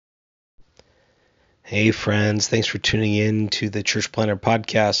Hey friends, thanks for tuning in to the Church Planter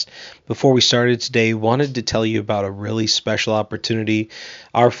Podcast. Before we started today, wanted to tell you about a really special opportunity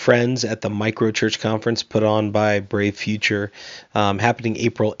our friends at the Micro Church Conference put on by Brave Future, happening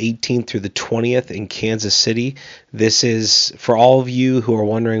April 18th through the 20th in Kansas City. This is for all of you who are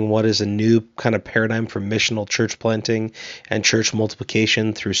wondering what is a new kind of paradigm for missional church planting and church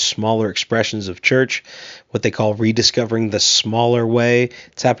multiplication through smaller expressions of church, what they call rediscovering the smaller way.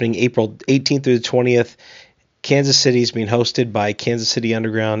 It's happening April 18th through the 20th. Kansas City is being hosted by Kansas City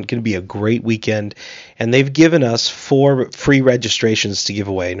Underground. Going to be a great weekend. And they've given us 4 free registrations to give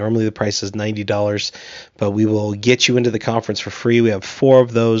away. Normally the price is $90, but we will get you into the conference for free. We have 4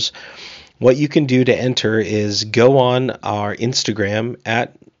 of those. What you can do to enter is go on our Instagram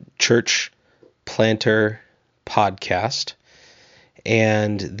at Church Planter Podcast.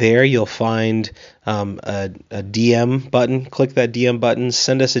 And there you'll find a DM button. Click that DM button.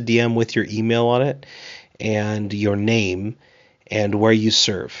 Send us a DM with your email on it and your name and where you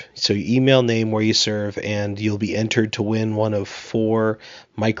serve. So you email, name, where you serve, and you'll be entered to win one of 4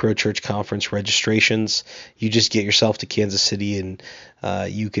 Micro Church Conference registrations. You just get yourself to Kansas City and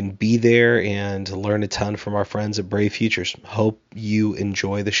you can be there and learn a ton from our friends at Brave Futures. Hope you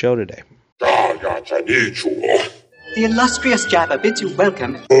enjoy the show today. The illustrious Jabba bids you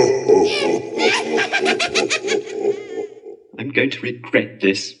welcome. I'm going to regret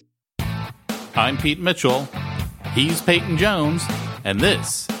this. I'm Pete Mitchell. He's Peyton Jones. And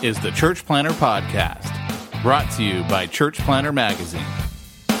this is the Church Planter Podcast, brought to you by Church Planter Magazine.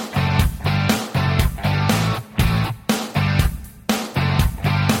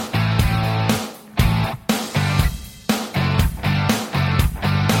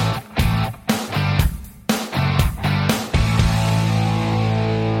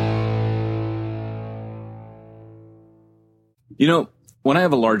 You know, when I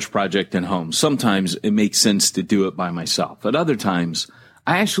have a large project at home, sometimes it makes sense to do it by myself. At other times,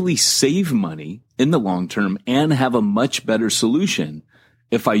 I actually save money in the long term and have a much better solution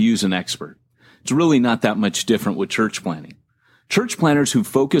if I use an expert. It's really not that much different with church planting. Church planters who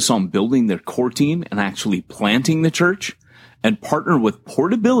focus on building their core team and actually planting the church and partner with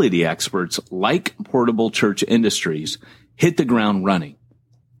portability experts like Portable Church Industries hit the ground running.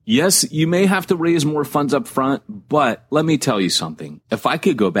 Yes, you may have to raise more funds up front, but let me tell you something. If I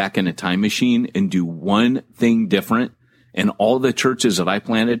could go back in a time machine and do one thing different in all the churches that I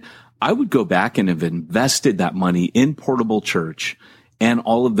planted, I would go back and have invested that money in Portable Church and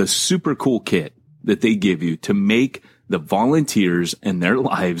all of the super cool kit that they give you to make the volunteers and their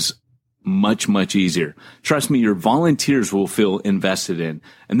lives much, much easier. Trust me, your volunteers will feel invested in,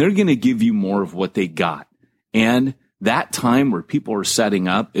 and they're going to give you more of what they got. And that time where people are setting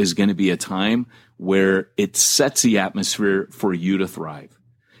up is going to be a time where it sets the atmosphere for you to thrive.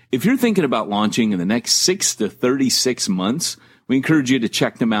 If you're thinking about launching in the next 6 to 36 months, we encourage you to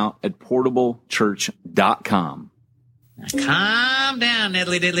check them out at portablechurch.com. Calm down,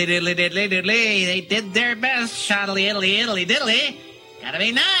 diddly diddly diddly diddly diddly. They did their best, shoddily diddly diddly diddly. Gotta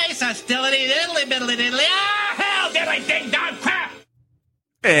be nice, hostility diddly diddly diddly. Ah, hell, diddly ding dong crap!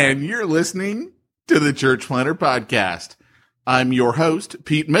 And you're listening to the Church Planter Podcast. I'm your host,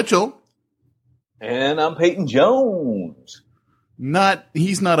 Pete Mitchell. And I'm Peyton Jones.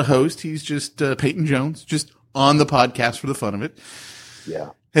 He's not a host. He's just Peyton Jones, just on the podcast for the fun of it. Yeah.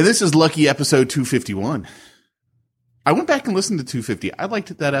 And this is lucky episode 251. I went back and listened to 250. I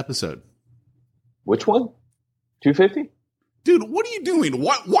liked that episode. Which one? 250? Dude, what are you doing?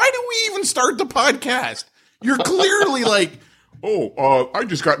 Why do we even start the podcast? You're clearly like, I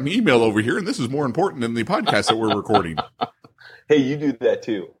just got an email over here, and this is more important than the podcast that we're recording. Hey, you do that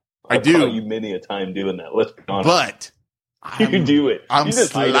too. I do. Saw you many a time doing that. Let's be honest. But you do it. I'm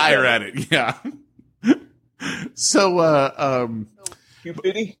slayer at it. Yeah. So,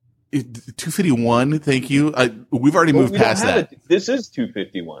 250? 251. Thank you. We've already moved past that. This is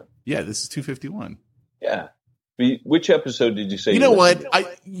 251. Yeah, this is 251. Yeah. Which episode did you say? You know what?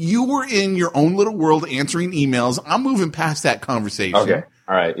 You were in your own little world answering emails. I'm moving past that conversation. Okay.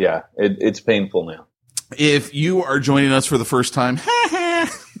 All right. Yeah. It's painful now. If you are joining us for the first time,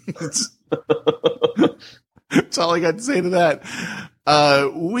 that's all I got to say to that.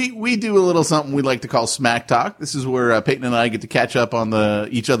 We do a little something we like to call Smack Talk. This is where Peyton and I get to catch up on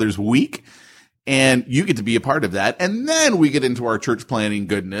each other's week, and you get to be a part of that. And then we get into our church planning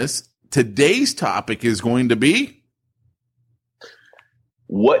goodness. Today's topic is going to be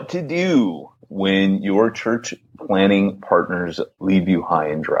what to do when your church planning partners leave you high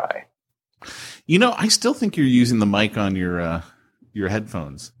and dry. You know, I still think you're using the mic on your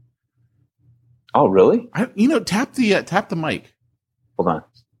headphones. Oh, really? Tap the mic. Hold on.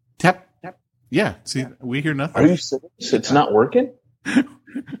 Tap. Yeah. See, we hear nothing. Are you serious? It's not working?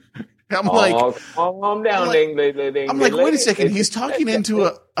 I'm like, calm down. I'm like, wait a second. He's talking into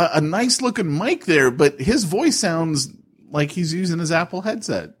a nice looking mic there, but his voice sounds like he's using his Apple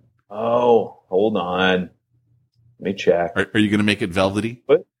headset. Oh, hold on. Let me check. Are you going to make it velvety?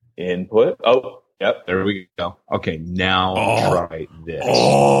 Input. Oh, yep. There we go. Okay, now try this.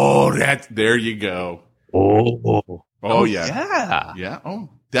 Oh, there you go. Oh, yeah. Yeah. Yeah. Oh,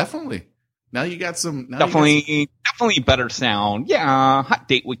 definitely. Now you got some. Definitely better sound. Yeah. Hot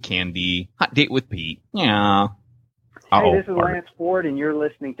date with Candy. Hot date with Pete. Yeah. Hey, this is Lance Ford, and you're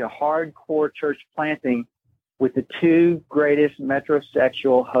listening to Hardcore Church Planting with the two greatest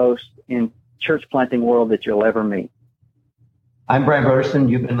metrosexual hosts in church planting world that you'll ever meet. I'm Brian Broderson.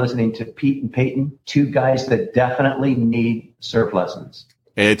 You've been listening to Pete and Peyton, two guys that definitely need surf lessons.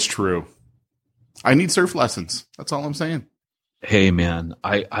 It's true. I need surf lessons. That's all I'm saying. Hey, man,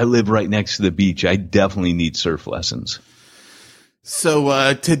 I live right next to the beach. I definitely need surf lessons.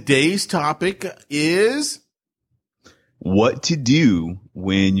 So today's topic is what to do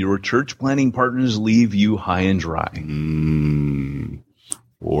when your church planting partners leave you high and dry.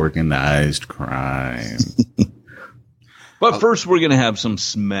 Organized crime. But first, we're going to have some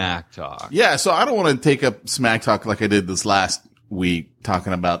smack talk. Yeah, so I don't want to take up smack talk like I did this last week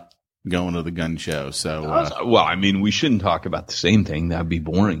talking about going to the gun show. So, well, I mean, we shouldn't talk about the same thing. That'd be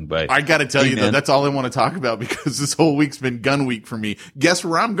boring. But I got to tell you, though, that's all I want to talk about because this whole week's been gun week for me. Guess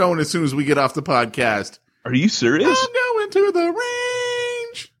where I'm going as soon as we get off the podcast? Are you serious? I'm going to the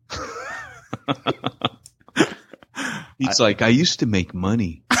range. It's like I used to make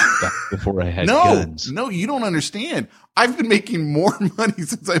money back before I had guns. No, you don't understand. I've been making more money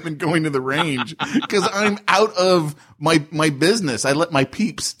since I've been going to the range because I'm out of my business. I let my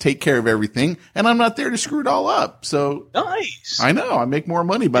peeps take care of everything, and I'm not there to screw it all up. So nice. I know. I make more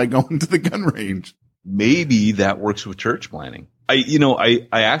money by going to the gun range. Maybe that works with church planning. I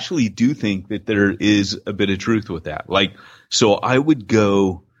actually do think that there is a bit of truth with that. Like, so I would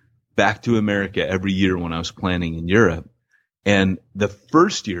go back to America every year when I was planning in Europe. And the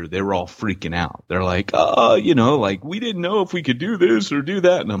first year they were all freaking out. They're like, we didn't know if we could do this or do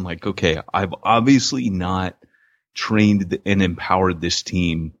that. And I'm like, okay, I've obviously not trained and empowered this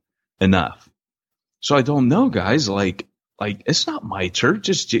team enough. So I don't know, guys, like it's not my church.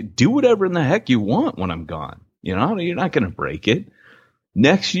 Just do whatever in the heck you want when I'm gone. You're not going to break it.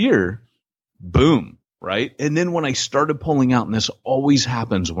 Next year, boom, right? And then when I started pulling out, and this always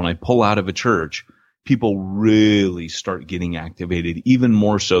happens when I pull out of a church, people really start getting activated, even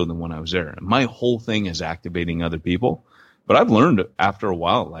more so than when I was there. My whole thing is activating other people. But I've learned after a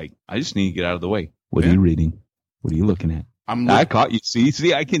while, like, I just need to get out of the way. What are you reading? What are you looking at? I caught you.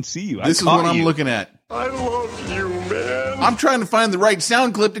 See, I can see you. This is what I'm looking at. I love you, man. I'm trying to find the right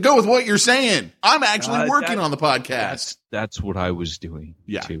sound clip to go with what you're saying. I'm actually working on the podcast. That's what I was doing.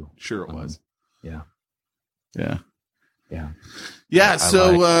 Yeah, too. Sure it was. Yeah.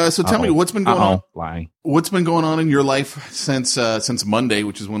 So tell me what's been going on. Lying. What's been going on in your life since Monday,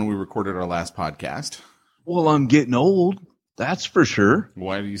 which is when we recorded our last podcast? Well, I'm getting old. That's for sure.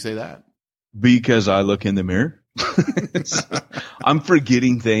 Why do you say that? Because I look in the mirror. I'm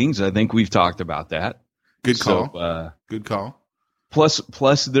forgetting things. I think we've talked about that. Good call. Good call.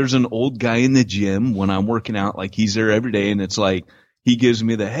 Plus, there's an old guy in the gym when I'm working out. Like, he's there every day, and it's like he gives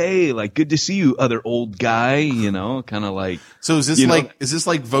me the hey, like, good to see you, other old guy. Kind of like. So is this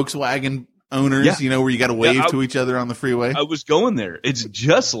like Volkswagen owners? Yeah. Where you got to wave to each other on the freeway. I was going there. It's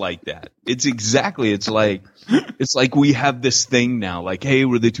just like that. It's exactly. It's like we have this thing now. Like, hey,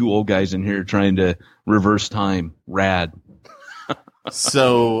 we're the two old guys in here trying to reverse time. Rad.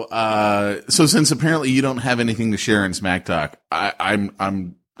 So since apparently you don't have anything to share in Smack Talk,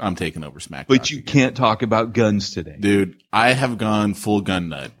 I'm taking over Smack Talk. But you can't talk about guns today. Dude, I have gone full gun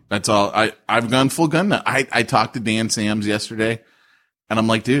nut. That's all. I've gone full gun nut. I talked to Dan Sams yesterday, and I'm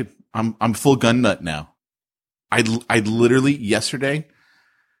like, dude, I'm full gun nut now. I literally yesterday,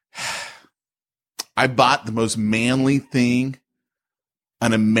 I bought the most manly thing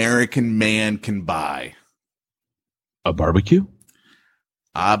an American man can buy. A barbecue?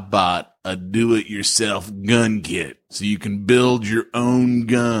 I bought a do-it-yourself gun kit so you can build your own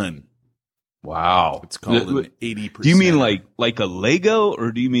gun. Wow. It's called an 80%. Do you mean like a Lego,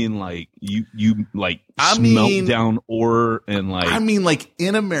 or do you mean like you smelt down ore and like? I mean, like,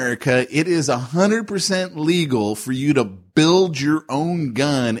 in America, it is 100% legal for you to build your own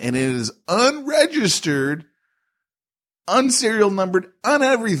gun, and it is unregistered, unserial numbered,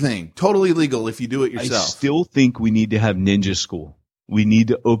 everything. Totally legal if you do it yourself. I still think we need to have ninja school. We need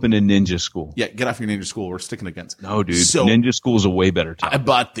to open a ninja school. Yeah, get off your ninja school. We're sticking to guns. No, dude. So, ninja school is a way better time. I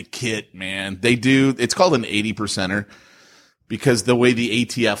bought the kit, man. They do. It's called an 80%er because the way the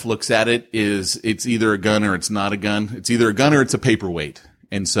ATF looks at it is it's either a gun or it's not a gun. It's either a gun or it's a paperweight.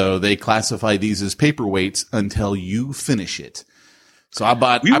 And so they classify these as paperweights until you finish it. So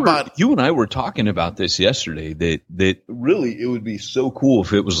you and I were talking about this yesterday that really it would be so cool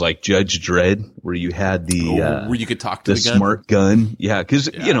if it was like Judge Dredd where you had where you could talk to the gun? Smart gun. Yeah. Cause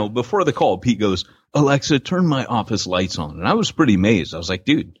you know, before the call, Pete goes, Alexa, turn my office lights on. And I was pretty amazed. I was like,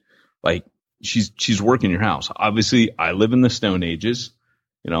 dude, like she's working your house. Obviously I live in the Stone Ages.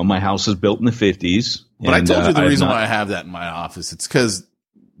 You know, my house is built in the 50s. But I told you the reason why I have that in my office. It's because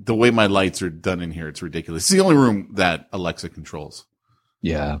the way my lights are done in here, it's ridiculous. It's the only room that Alexa controls.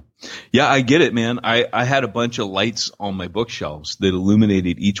 Yeah. Yeah, I get it, man. I had a bunch of lights on my bookshelves that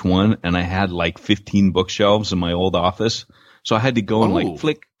illuminated each one, and I had like 15 bookshelves in my old office. So I had to go and like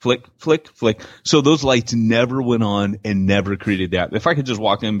flick, flick, flick, flick. So those lights never went on and never created that. If I could just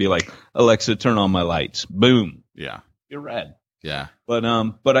walk in and be like, Alexa, turn on my lights. Boom. Yeah. You're red. Yeah. But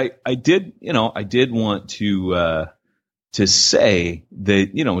I did want to say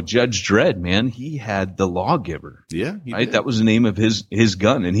that, you know, Judge Dredd, man, he had the lawgiver. Yeah. Right. That was the name of his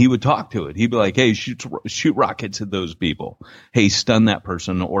gun. And he would talk to it. He'd be like, hey, shoot rockets at those people. Hey, stun that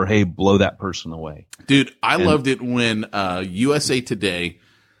person, or hey, blow that person away. Dude, I loved it when, USA Today,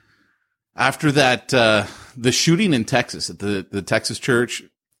 after that, the shooting in Texas at the Texas church,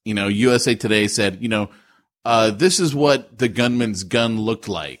 you know, USA Today said, you know, this is what the gunman's gun looked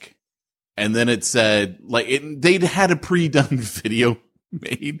like. And then it said, like, they'd had a pre-done video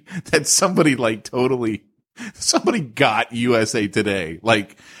made that somebody got USA Today.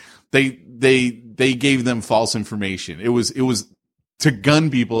 Like, they gave them false information. It was to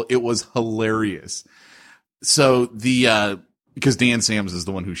gun people, it was hilarious. So because Dan Sams is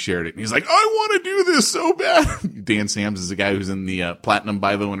the one who shared it. And he's like, I want to do this so bad. Dan Sams is the guy who's in the Platinum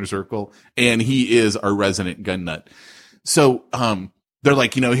by the Winner Circle. And he is our resident gun nut. So, they're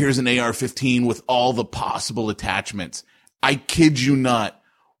like, you know, here's an AR-15 with all the possible attachments. I kid you not.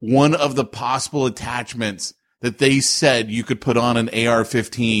 One of the possible attachments that they said you could put on an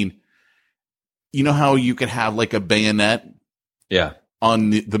AR-15, you know how you could have like a bayonet? Yeah. On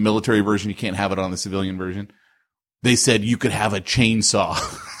the military version, you can't have it on the civilian version. They said you could have a chainsaw.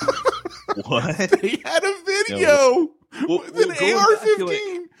 What? They had a video with an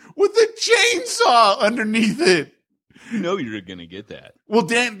AR-15 with a chainsaw underneath it. You know you're going to get that. Well,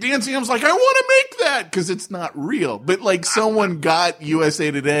 Dan Sam's like, I want to make that because it's not real. But like someone got USA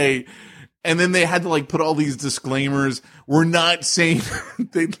Today and then they had to like put all these disclaimers. We're not saying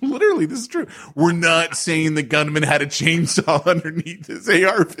this is true. We're not saying the gunman had a chainsaw underneath his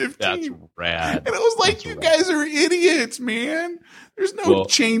AR-15. That's rad. And I was like, you guys are idiots, man. There's no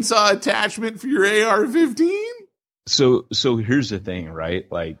chainsaw attachment for your AR-15. So here's the thing, right?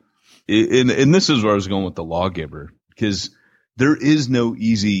 Like, and this is where I was going with the lawgiver. Because there is no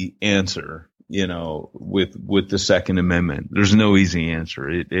easy answer, you know, with the Second Amendment. There's no easy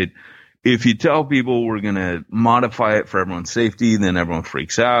answer. If you tell people we're going to modify it for everyone's safety, then everyone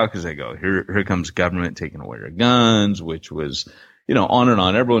freaks out because they go, here comes government taking away our guns, which was, you know, on and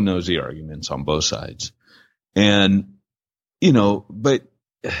on. Everyone knows the arguments on both sides. And, you know, but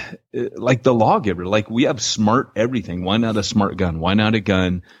like the lawgiver, like we have smart everything. Why not a smart gun? Why not a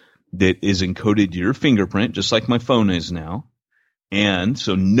gun that is encoded to your fingerprint, just like my phone is now? And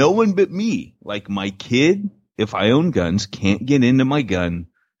so no one but me, like my kid, if I own guns, can't get into my gun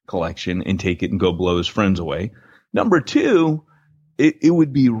collection and take it and go blow his friends away. Number two, it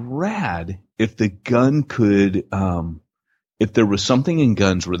would be rad if the gun could, if there was something in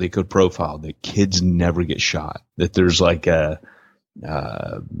guns where they could profile that kids never get shot, that there's like a,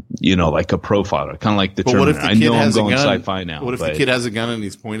 you know, like a profiler, kind of like the Terminator. I know I'm going sci-fi now. What if the kid has a gun and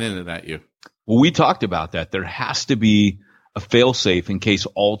he's pointing it at you? Well, we talked about that. There has to be a fail-safe in case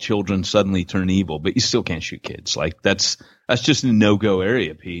all children suddenly turn evil, but you still can't shoot kids. Like that's just a no-go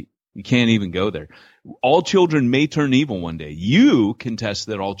area, Pete. You can't even go there. All children may turn evil one day. You contest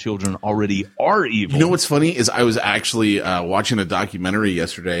that all children already are evil. You know what's funny is I was actually watching a documentary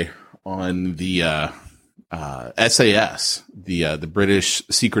yesterday on the SAS, the British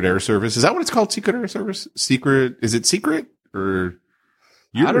Secret Air Service. Is that what it's called? Secret Air Service? Secret? Is it secret? Or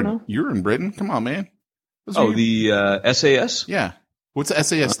I don't know. You're in Britain. Come on, man. The SAS? Yeah. What's the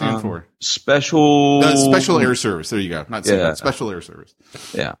SAS stand for? Special Air Service. There you go. Not secret. Yeah. Special Air Service.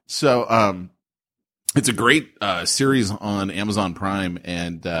 Yeah. So, it's a great series on Amazon Prime,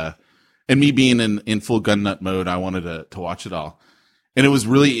 and me being in full gun nut mode, I wanted to watch it all. And it was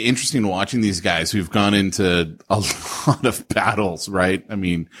really interesting watching these guys who've gone into a lot of battles, right? I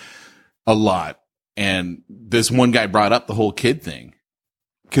mean, a lot. And this one guy brought up the whole kid thing.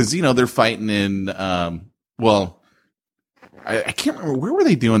 Cause, they're fighting in, I can't remember, where were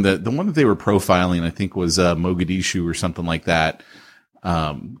they doing the one that they were profiling, I think was, Mogadishu or something like that.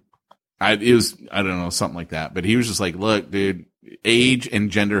 It was, I don't know, something like that. But he was just like, look, dude, age and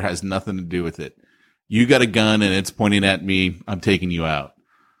gender has nothing to do with it. You got a gun and it's pointing at me. I'm taking you out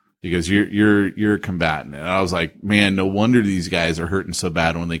because you're a combatant. And I was like, man, no wonder these guys are hurting so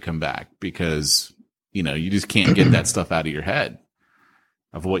bad when they come back because, you just can't get that stuff out of your head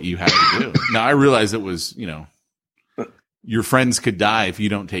of what you have to do. Now I realize it was, your friends could die if you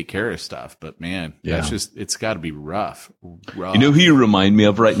don't take care of stuff, but man, it's got to be rough. You know who you remind me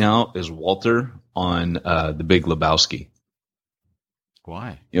of right now is Walter on The Big Lebowski.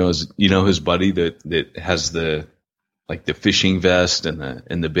 Why? His buddy that has the fishing vest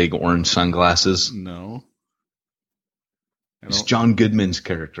and the big orange sunglasses. No, it's John Goodman's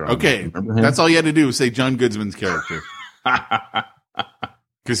character. Okay, that's all you had to do was say John Goodman's character.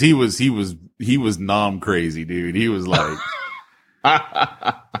 Because he was nom crazy, dude. He was like,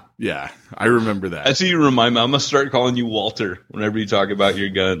 yeah, I remember that. That's who you remind me. I'm gonna start calling you Walter whenever you talk about your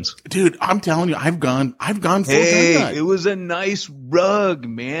guns, dude. I'm telling you, I've gone full gun nut. It was a nice rug,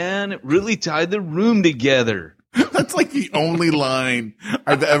 man. It really tied the room together. That's like the only line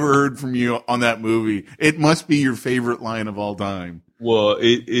I've ever heard from you on that movie. It must be your favorite line of all time. Well,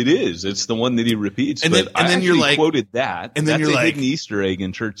 it is. It's the one that he repeats. And then you're like, quoted that. And then that's you're like, hidden Easter egg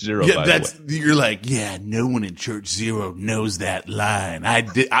in Church Zero. Yeah, by the way. You're like, yeah, no one in Church Zero knows that line. I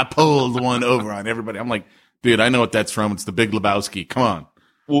pulled one over on everybody. I'm like, dude, I know what that's from. It's The Big Lebowski. Come on.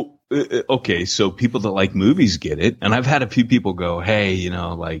 Well, okay. So people that like movies get it. And I've had a few people go, hey,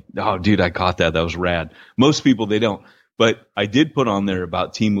 oh, dude, I caught that. That was rad. Most people, they don't. But I did put on there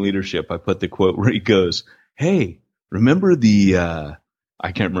about team leadership. I put the quote where he goes, hey, remember the,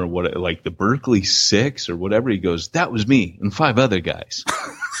 I can't remember what, like the Berkeley 6 or whatever. He goes, that was me and 5 other guys.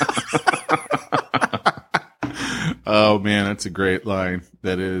 Oh man, that's a great line.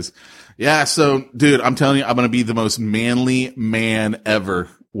 That is. Yeah. So dude, I'm telling you, I'm going to be the most manly man ever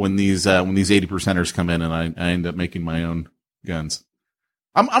when these 80%ers come in and I end up making my own guns.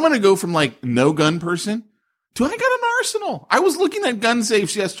 I'm going to go from like no gun person to I got an arsenal. I was looking at gun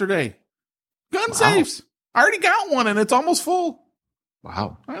safes yesterday. Gun safes. I already got one and it's almost full.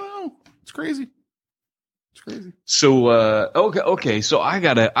 Wow. I know. It's crazy. It's crazy. So, okay. So I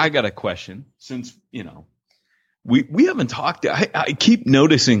got a question since, we haven't talked. I keep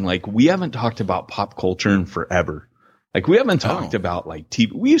noticing like we haven't talked about pop culture in forever. Like we haven't talked about like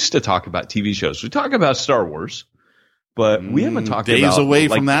TV. We used to talk about TV shows. We talk about Star Wars, but we haven't talked days about away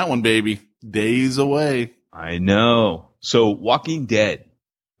from that one, baby. Days away. I know. So Walking Dead.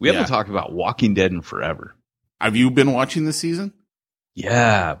 We haven't talked about Walking Dead in forever. Have you been watching this season?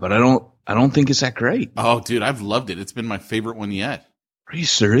 Yeah, but I don't think it's that great. Oh, dude, I've loved it. It's been my favorite one yet. Are you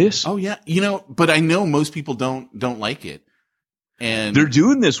serious? Oh yeah. But I know most people don't like it. And they're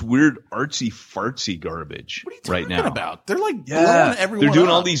doing this weird artsy fartsy garbage right now. About? They're like blowing everyone They're doing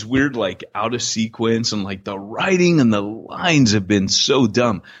up. all these weird like out of sequence and like the writing and the lines have been so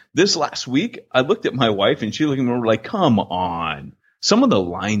dumb. This last week, I looked at my wife and she looked at me and we're like, come on. Some of the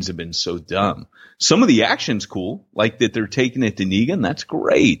lines have been so dumb. Some of the action's cool, like that they're taking it to Negan. That's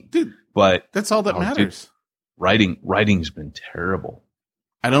great, dude. But that's all that matters. Dude, writing's been terrible.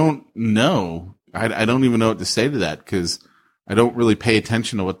 I don't know. I don't even know what to say to that because I don't really pay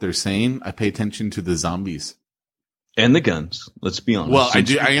attention to what they're saying. I pay attention to the zombies and the guns. Let's be honest. Well, I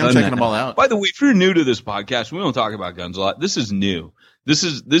do. I am checking them all out. By the way, if you're new to this podcast, we don't talk about guns a lot. This is new. This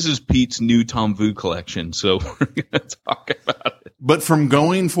is Pete's new Tom Vu collection. So we're going to talk about it. But from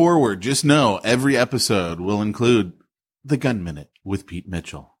going forward, just know every episode will include the Gun Minute with Pete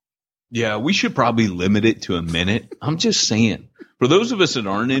Mitchell. Yeah, we should probably limit it to a minute. I'm just saying. For those of us that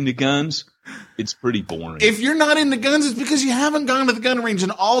aren't into guns, it's pretty boring. If you're not into guns, it's because you haven't gone to the gun range.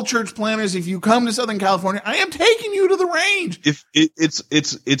 And all church planners, if you come to Southern California, I am taking you to the range. If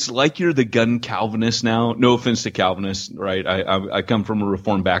it's like you're the gun Calvinist now. No offense to Calvinists, right? I come from a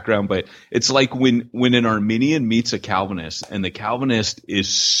Reformed background, but it's like when an Arminian meets a Calvinist and the Calvinist is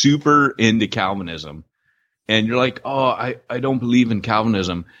super into Calvinism, and you're like, oh, I don't believe in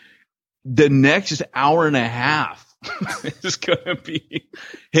Calvinism. The next hour and a half is going to be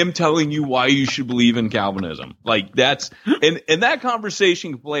him telling you why you should believe in Calvinism. Like that's, and that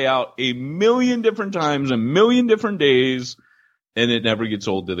conversation can play out a million different times, a million different days, and it never gets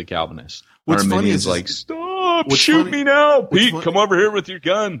old to the Calvinists. What's funny is like, stop, shoot me now. Pete, come over here with your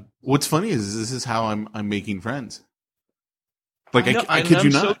gun. What's funny is this is how I'm making friends. Like I kid you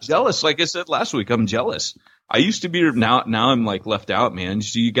not. I'm so jealous. Like I said last week, I'm jealous. I used to be now I'm like left out, man.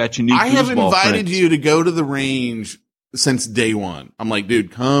 So you got your new. I have invited friends. you to go to the range since day one. I'm like,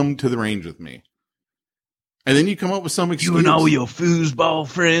 dude, come to the range with me. And then you come up with some excuse. You and all your foosball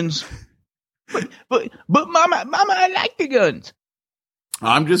friends. but mama, I like the guns.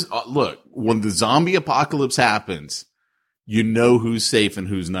 I'm just look, when the zombie apocalypse happens, you know who's safe and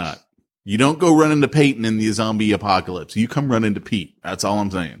who's not. You don't go run into Peyton in the zombie apocalypse. You come run into Pete. That's all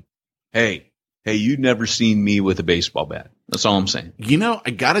I'm saying. Hey, you've never seen me with a baseball bat. That's all I'm saying. You know,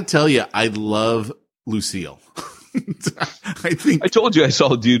 I got to tell you, I love Lucille. I told you I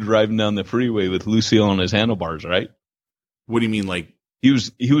saw a dude driving down the freeway with Lucille on his handlebars, right? What do you mean? Like he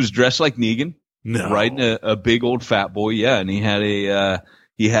was dressed like Negan, no, riding a big old fat boy. Yeah. And he had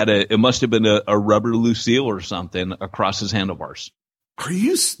it must have been a rubber Lucille or something across his handlebars. Are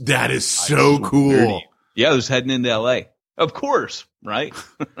you? That is so cool. Yeah. I was heading into LA. Of course. Right.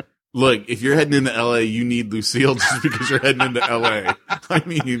 Look, if you're heading into LA, you need Lucille just because you're heading into LA. I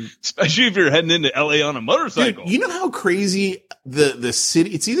mean, especially if you're heading into LA on a motorcycle. Dude, you know how crazy the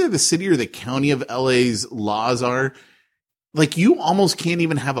city, it's either the city or the county of LA's laws are. Like you almost can't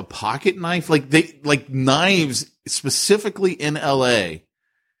even have a pocket knife. Like knives specifically in LA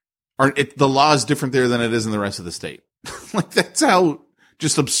the law is different there than it is in the rest of the state. Like that's how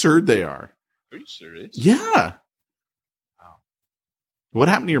just absurd they are. Are you serious? Yeah. What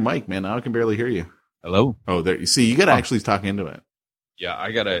happened to your mic, man? Now I can barely hear you. Hello? Oh, there. You see, you got to actually talk into it. Yeah,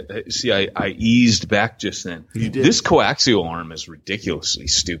 I gotta see. I eased back just then. You did. This coaxial arm is ridiculously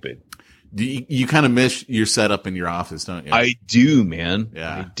stupid. You kind of miss your setup in your office, don't you? I do, man.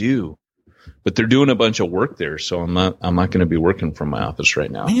 Yeah, I do. But they're doing a bunch of work there, so I'm not going to be working from my office right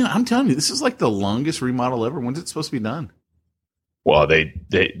now. Man, I'm telling you, this is like the longest remodel ever. When's it supposed to be done? Well, they've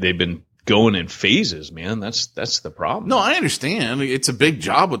been going in phases, man. That's the problem. No, I understand. It's a big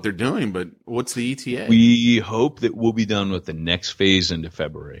job what they're doing, but what's the ETA? We hope that we'll be done with the next phase into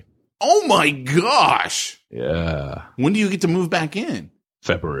February. Oh my gosh. Yeah. When do you get to move back in?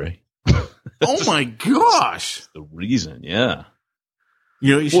 February. Oh my gosh. That's the reason, yeah.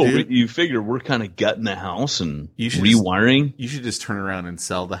 You know what you should do? You figure we're kind of gutting the house and rewiring. You should just turn around and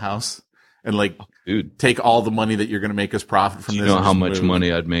sell the house. And dude, take all the money that you're going to make us profit from this. You know how much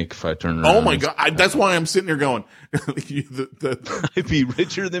money I'd make if I turned around? Oh my God. That's why I'm sitting here going, I'd be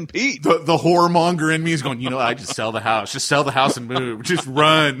richer than Pete. The whoremonger in me is going, I just sell the house. Just sell the house and move. Just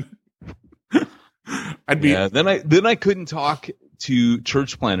run. Then I couldn't talk to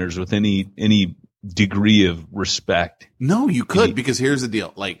church planners with any degree of respect. No, you could, because here's the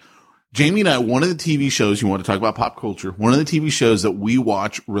deal. Like, Jamie and I, one of the TV shows, you want to talk about pop culture, one of the TV shows that we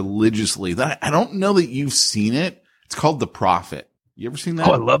watch religiously, that I don't know that you've seen it. It's called The Prophet. You ever seen that?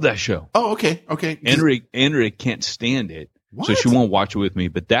 Oh, I love that show. Oh, okay. Andrea can't stand it, so she won't watch it with me.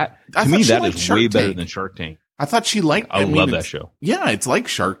 But that is way better than Shark Tank. I thought she liked it. I love that show. Yeah, it's like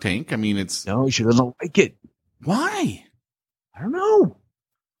Shark Tank. I mean, No, she doesn't like it. Why? I don't know.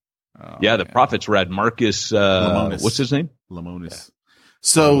 Oh, yeah, The Prophet's rad. Marcus, Lemonis. What's his name? Lemonis. Yeah.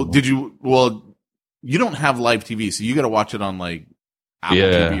 So you don't have live TV, so you got to watch it on like Apple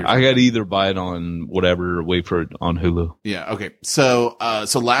TV. I got to either buy it on whatever or wait for it on Hulu. Yeah. Okay. So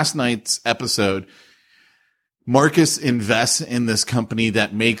last night's episode, Marcus invests in this company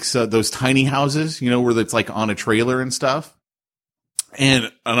that makes those tiny houses, where it's like on a trailer and stuff.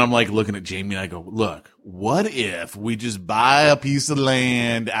 And I'm like looking at Jamie and I go, look, what if we just buy a piece of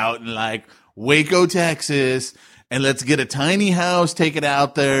land out in like Waco, Texas, and let's get a tiny house, take it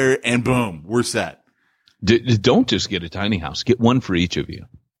out there, and boom, we're set. Don't just get a tiny house. Get one for each of you.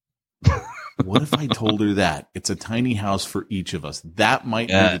 What if I told her that? It's a tiny house for each of us. That might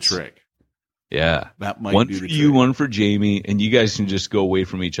be the trick. Yeah. That might one be the for trick. you, one for Jamie, and you guys can just go away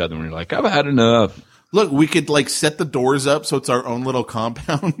from each other and you're like, I've had enough. Look, we could like set the doors up so it's our own little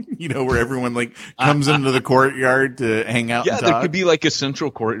compound, where everyone like comes into the courtyard to hang out. Yeah, and talk. There could be like a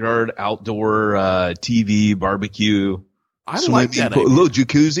central courtyard, outdoor TV, barbecue. I like that. A little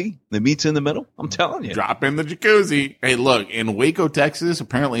jacuzzi that meets in the middle. I'm telling you. Drop in the jacuzzi. Hey, look, in Waco, Texas,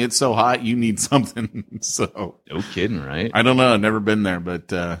 apparently it's so hot you need something. So no kidding, right? I don't know. I've never been there, but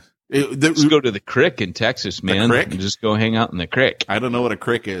just go to the creek in Texas, man. The creek? And just go hang out in the creek. I don't know what a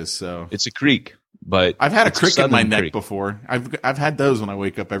creek is, so it's a creek. But I've had a crick in my neck before. I've had those when I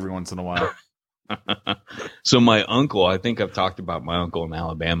wake up every once in a while. So my uncle, I think I've talked about my uncle in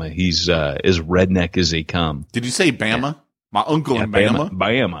Alabama. He's as redneck as they come. Did you say Bama? Yeah. My uncle in Bama?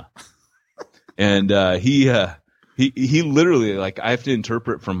 Bama. And he literally, like, I have to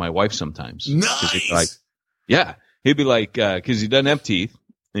interpret for my wife sometimes. Nice. He'd be like, because he doesn't have teeth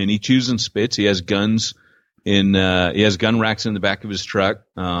and he chews and spits. He has guns he has gun racks in the back of his truck,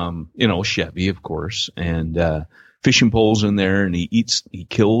 Chevy, of course, and fishing poles in there, and he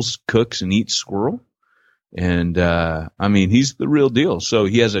kills, cooks, and eats squirrel. And he's the real deal. So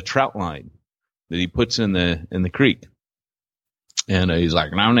he has a trout line that he puts in the creek. And he's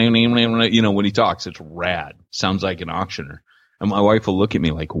like, when he talks, it's rad. Sounds like an auctioneer. And my wife will look at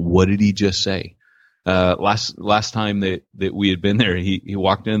me like, what did he just say? Last time that we had been there, he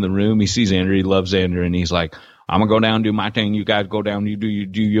walked in the room, he sees Andrew, he loves Andrew, and he's like, I'm gonna go down and do my thing, you guys go down, you do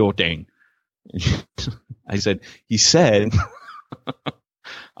your thing. He said,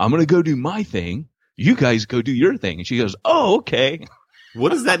 I'm gonna go do my thing, you guys go do your thing. And she goes, oh, okay. What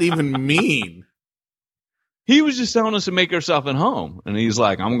does that even mean? He was just telling us to make ourselves at home. And he's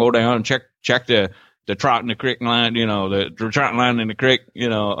like, I'm gonna go down and check the trout in the creek line, the trout line in the creek,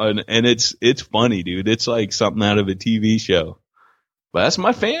 and it's funny, dude. It's like something out of a TV show. But that's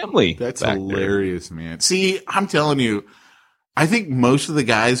my family. That's hilarious, man. See, I'm telling you, I think most of the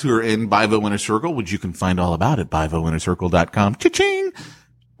guys who are in Bivo Inner Circle, which you can find all about at BivoInnerCircle.com, cha-ching,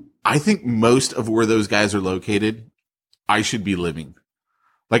 I think most of where those guys are located, I should be living.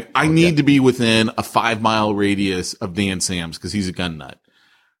 Like, I need to be within a 5-mile radius of Dan Sams because he's a gun nut.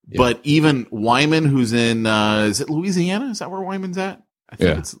 Yeah. But even Wyman, who's in, is it Louisiana? Is that where Wyman's at? I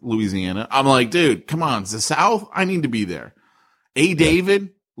think it's Louisiana. I'm like, dude, come on. It's the South. I need to be there. David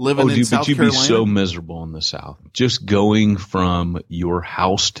living in South Carolina. But you'd be so miserable in the South. Just going from your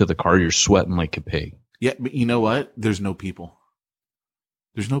house to the car, you're sweating like a pig. Yeah, but you know what? There's no people.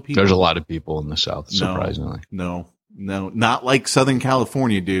 There's a lot of people in the South, surprisingly. No, not like Southern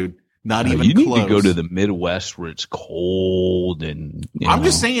California, dude. Not even you close. You need to go to the Midwest where it's cold and. I'm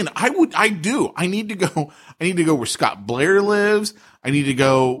just saying, I need to go where Scott Blair lives. I need to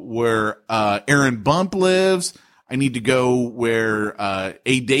go where Aaron Bump lives. I need to go where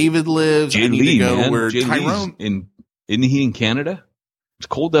A. David lives. I need to go where Tyrone. Isn't he in Canada? It's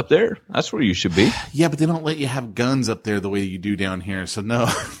cold up there. That's where you should be. Yeah, but they don't let you have guns up there the way you do down here. So no,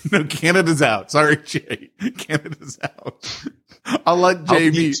 Canada's out. Sorry, Jay. Canada's out. I'll let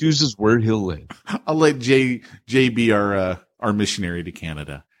JB. He chooses where he'll live. I'll let Jay be our missionary to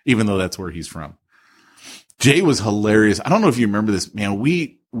Canada, even though that's where he's from. Jay was hilarious. I don't know if you remember this, man.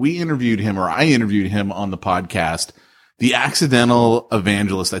 We interviewed him, or I interviewed him on the podcast. The Accidental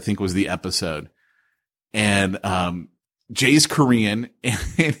Evangelist, I think, was the episode. And Jay's Korean,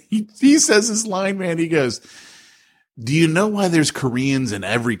 and he says this line, man. He goes, do you know why there's Koreans in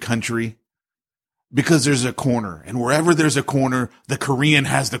every country? Because there's a corner, and wherever there's a corner, the Korean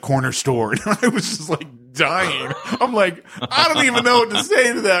has the corner store. And I was just like dying. I'm like, I don't even know what to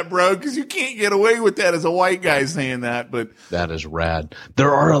say to that, bro, because you can't get away with that as a white guy saying that. But that is rad.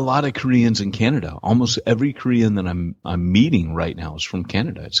 There are a lot of Koreans in Canada. Almost every Korean that I'm meeting right now is from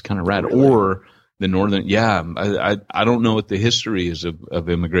Canada. It's kind of rad. Really? Or the northern, I don't know what the history is of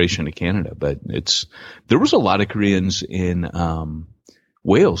immigration to Canada, but there was a lot of Koreans in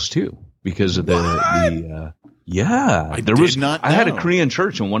Wales too. Because of I had a Korean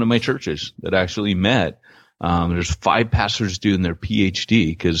church in one of my churches that actually met. There's 5 pastors doing their PhD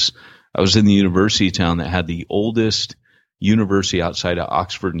because I was in the university town that had the oldest university outside of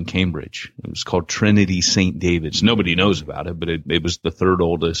Oxford and Cambridge. It was called Trinity St. David's. Nobody knows about it, but it was the 3rd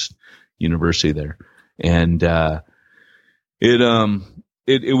oldest university there. And,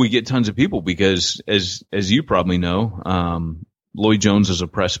 it would get tons of people because as you probably know, Lloyd Jones is a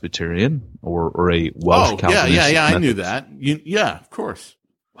Presbyterian or a Welsh Calvinist. Yeah, I knew that. Yeah, of course.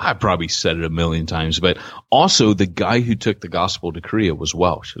 I probably said it a million times, but also the guy who took the gospel to Korea was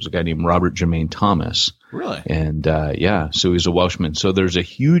Welsh. It was a guy named Robert Jermaine Thomas. Really? And, so he's a Welshman. So there's a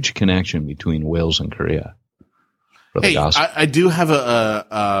huge connection between Wales and Korea. Hey, I do have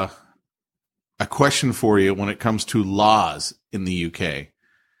a question for you when it comes to laws in the UK.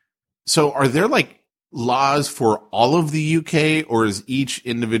 So are there laws for all of the UK, or does each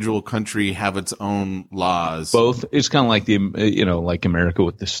individual country have its own laws? Both. It's kind of like like America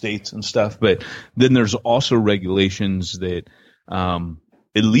with the states and stuff. But then there's also regulations that,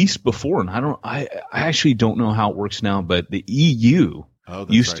 at least before, and I actually don't know how it works now, but the EU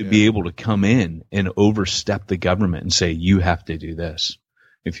used to be able to come in and overstep the government and say, you have to do this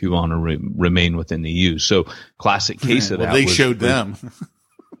if you want to remain within the EU. So classic case of that. They showed them.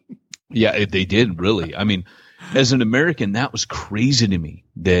 Yeah, they did, really. I mean, as an American, that was crazy to me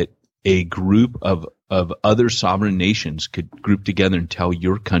that a group of other sovereign nations could group together and tell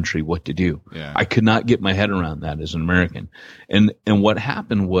your country what to do. Yeah. I could not get my head around that as an American. And what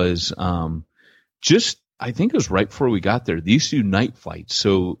happened was I think it was right before we got there, they used to do night flights.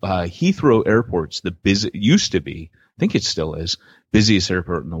 So Heathrow Airport's used to be, I think it still is, busiest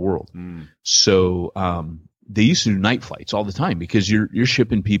airport in the world. Mm. So they used to do night flights all the time because you're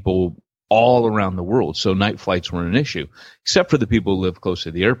shipping people all around the world. So night flights weren't an issue, except for the people who live close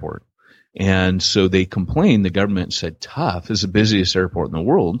to the airport. And so they complained. The government said, tough is the busiest airport in the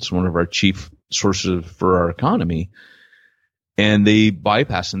world. It's one of our chief sources for our economy. And they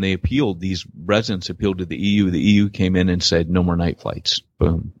bypassed and they appealed. These residents appealed to the EU. The EU came in and said, no more night flights.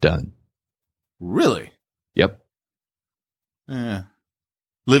 Boom, done. Really? Yep. Yeah.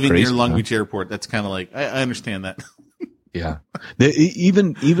 Living Crazy, near Long huh? Beach Airport, that's kind of like, I understand that. Yeah.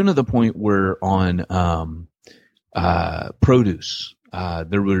 Even to the point where on produce,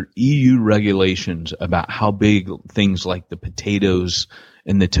 there were EU regulations about how big things like the potatoes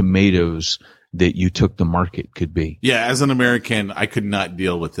and the tomatoes that you took to market could be. Yeah, as an American, I could not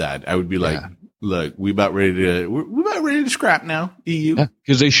deal with that. I would be like, look, we're about ready to scrap now, EU. Yeah,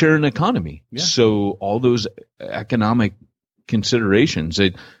 because they share an economy. Yeah. So all those economic considerations,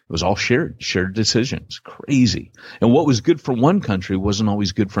 it was all shared decisions. Crazy. And what was good for one country wasn't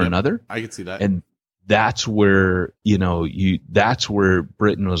always good for another. I could see that. And that's where, that's where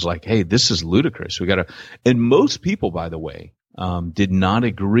Britain was like, hey, this is ludicrous. We got to, and most people, by the way, did not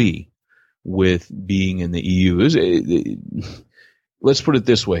agree with being in the EU. Let's put it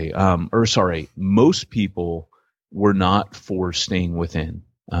this way. Most people were not for staying within.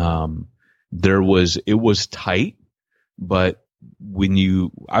 It was tight, but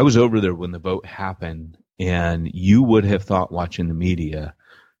I was over there when the vote happened, and you would have thought watching the media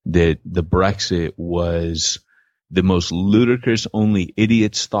that the Brexit was the most ludicrous, only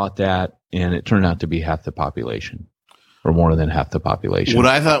idiots thought that, and it turned out to be half the population. Or more than half the population. What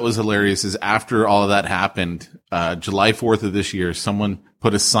I thought was hilarious is after all of that happened, July 4th of this year, someone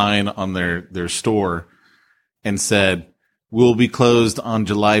put a sign on their store and said, "We'll be closed on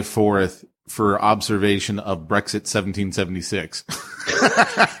July 4th for observation of Brexit 1776."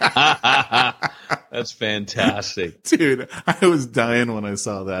 That's fantastic. Dude, I was dying when I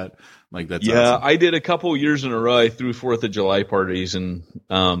saw that. Like, that's awesome. Awesome. I did a couple years in a row. I threw 4th of July parties and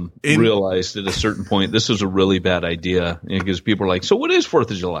realized at a certain point this was a really bad idea because people are like, so what is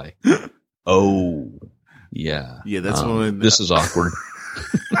 4th of July? Oh, yeah. Yeah, that's when this is awkward.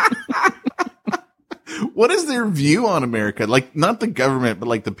 What is their view on America? Like, not the government, but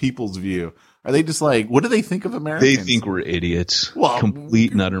like the people's view. Are they just like, what do they think of Americans? They think we're idiots. Well,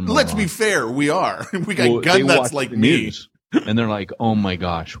 complete and utter morons. Let's be fair. We are. We got gun nuts like me. News. And they're like, oh my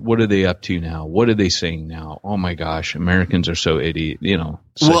gosh, what are they up to now? What are they saying now? Oh my gosh, Americans are so idiot,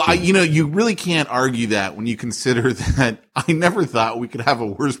 Well, you really can't argue that when you consider that I never thought we could have a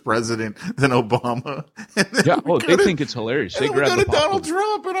worse president than Obama. Yeah, they think it's hilarious. They grab the Donald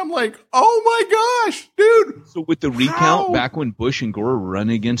Trump, and I'm like, oh my gosh, dude. So with the recount, back when Bush and Gore were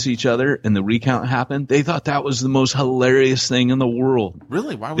running against each other and the recount happened, they thought that was the most hilarious thing in the world.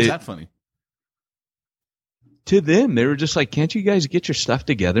 Really? Why was that funny? To them, they were just like, can't you guys get your stuff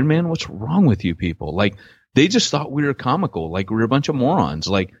together, man? What's wrong with you people? Like, they just thought we were comical. Like, we were a bunch of morons.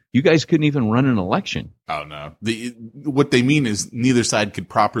 Like, you guys couldn't even run an election. Oh, no. What they mean is neither side could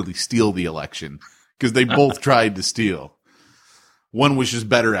properly steal the election because they both tried to steal. One was just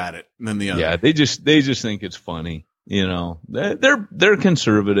better at it than the other. Yeah, they just think it's funny. They're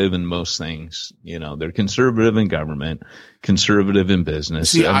conservative in most things. They're conservative in government, conservative in business.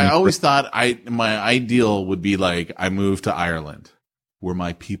 See, I always thought my ideal would be like I move to Ireland, where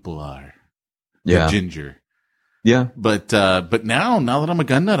my people are. Yeah, ginger. Yeah, but now that I'm a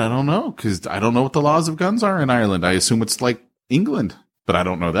gun nut, I don't know because I don't know what the laws of guns are in Ireland. I assume it's like England, but I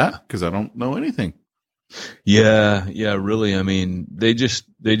don't know that because I don't know anything. Yeah, really. I mean, they just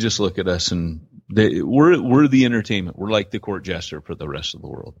look at us and. We're the entertainment. We're like the court jester for the rest of the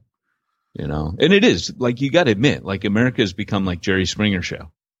world, and it is like, you got to admit, like America has become like Jerry Springer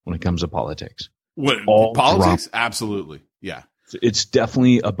show when it comes to politics. What politics? Drama. Absolutely. Yeah. It's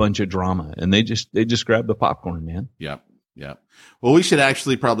definitely a bunch of drama, and they just grab the popcorn, man. Yep. Well, we should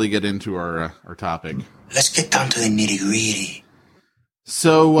actually probably get into our topic. Let's get down to the nitty gritty.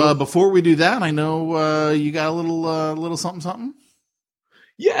 So, before we do that, I know, you got a little something.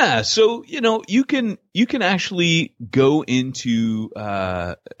 Yeah, so you can actually go into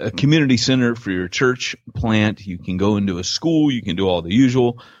a community center for your church plant. You can go into a school. You can do all the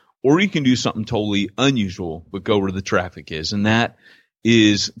usual, or you can do something totally unusual, but go where the traffic is, and that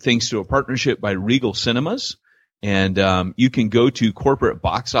is thanks to a partnership by Regal Cinemas. And you can go to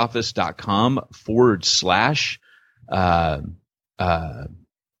corporateboxoffice.com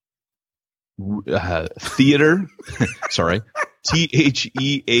 / theater. Sorry. THEATRE-church.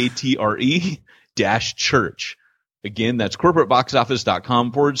 Again, that's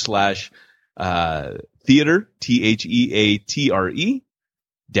corporateboxoffice.com / theater, THEATRE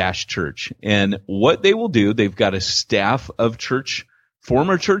church. And what they will do, they've got a staff of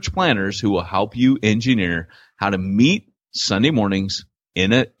former church planners who will help you engineer how to meet Sunday mornings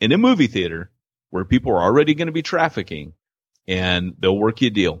in a movie theater where people are already going to be trafficking, and they'll work you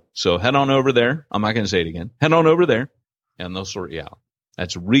a deal. So head on over there. I'm not going to say it again. Head on over there and they'll sort you out.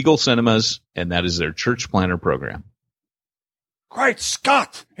 That's Regal Cinemas, and that is their church planner program. Great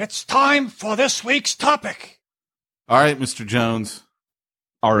Scott! It's time for this week's topic. All right, Mr. Jones.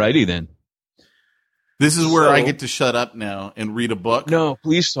 All righty then. This is where I get to shut up now and read a book. No,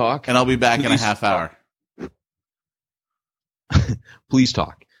 please talk. And I'll be back in a half hour. Please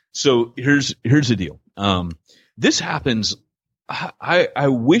talk. So here's the deal. This happens. I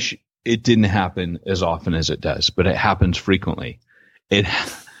wish it didn't happen as often as it does, but it happens frequently.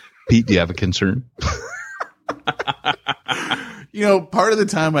 Pete, do you have a concern? Part of the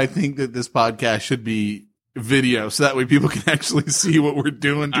time I think that this podcast should be video, so that way people can actually see what we're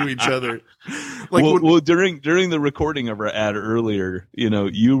doing to each other. During the recording of our ad earlier,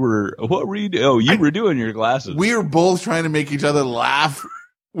 you were doing your glasses. We were both trying to make each other laugh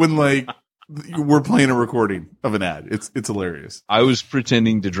when we're playing a recording of an ad. It's hilarious. I was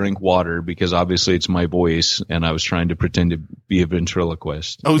pretending to drink water because obviously it's my voice, and I was trying to pretend to be a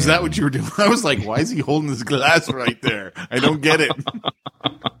ventriloquist. Oh, is that what you were doing? I was like, why is he holding his glass right there? I don't get it.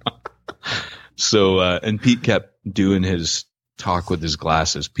 So, and Pete kept doing his talk with his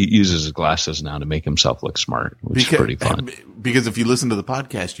glasses. Pete uses his glasses now to make himself look smart, which is pretty fun. Because if you listen to the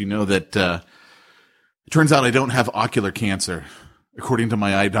podcast, you know that it turns out I don't have ocular cancer. According to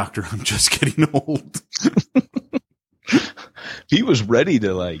my eye doctor, I'm just getting old. He was ready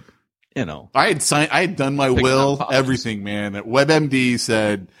to I had done my will, everything, man. WebMD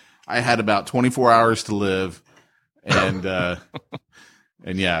said I had about 24 hours to live. And,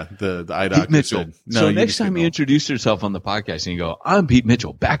 and yeah, the eye doctor Pete Mitchell. said, no. So next time you introduce yourself on the podcast and you go, I'm Pete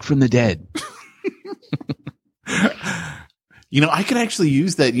Mitchell, back from the dead. I could actually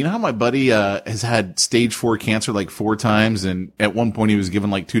use that. You know how my buddy has had stage 4 cancer 4 times, and at one point he was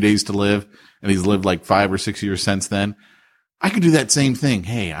given 2 days to live, and he's lived 5 or 6 years since then. I could do that same thing.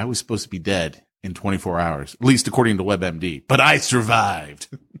 Hey, I was supposed to be dead in 24 hours, at least according to WebMD, but I survived.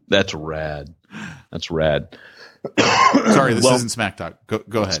 That's rad. Sorry, this isn't Smack Talk.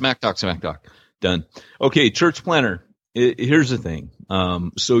 Go ahead. Smack Talk. Done. Okay, church planner. Here's the thing.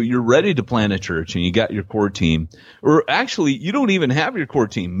 So you're ready to plan a church and you got your core team, or actually you don't even have your core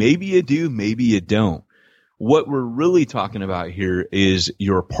team. Maybe you do, maybe you don't. What we're really talking about here is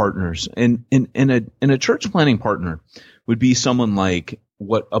your partners, and a church planning partner would be someone like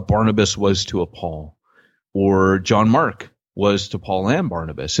what a Barnabas was to a Paul, or John Mark was to Paul and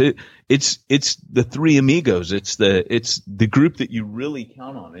Barnabas. It's the three amigos. It's the group that you really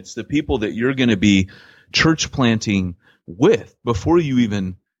count on. It's the people that you're going to be church planting with before you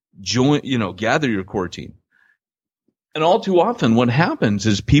even gather your core team. And all too often what happens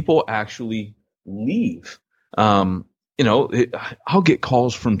is people actually leave. I'll get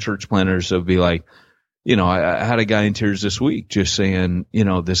calls from church planners that'll be like, I had a guy in tears this week just saying,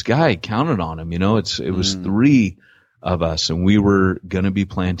 this guy counted on him. It was 3 of us and we were going to be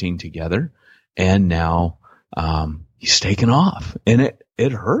planting together, and now he's taken off, and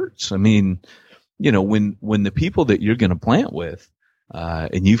it hurts. I mean, when the people that you're going to plant with,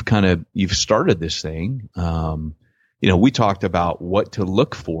 and you've started this thing, we talked about what to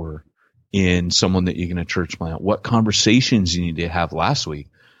look for in someone that you're going to church plant, what conversations you need to have last week.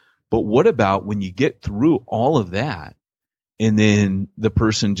 But what about when you get through all of that and then the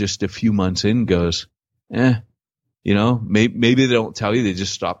person just a few months in goes, maybe they don't tell you, they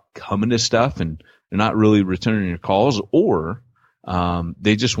just stop coming to stuff and they're not really returning your calls, or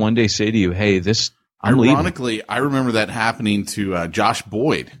they just one day say to you, hey, I'm Ironically, leaving. I remember that happening to Josh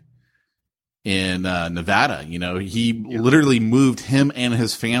Boyd in Nevada. He literally moved him and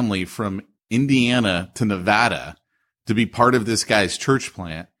his family from Indiana to Nevada to be part of this guy's church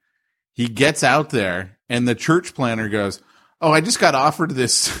plant. He gets out there and the church planner goes, oh, I just got offered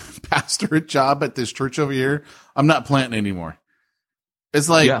this pastorate job at this church over here. I'm not planting anymore. It's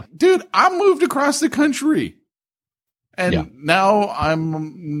like, dude, I moved across the country and now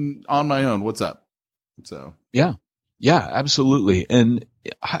I'm on my own. What's up? So, yeah, absolutely. And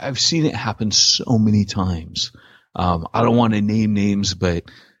I've seen it happen so many times. I don't want to name names, but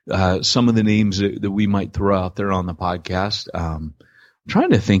some of the names that we might throw out there on the podcast, I'm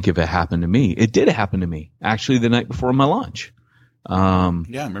trying to think if it happened to me. It did happen to me actually the night before my launch. I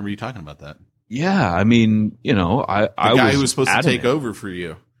remember you talking about that. Yeah. I mean, I guy who was supposed to take over for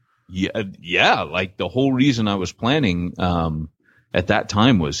you. Yeah. Like the whole reason I was planning, at that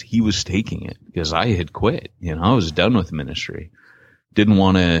time was he was taking it because I had quit. I was done with ministry. didn't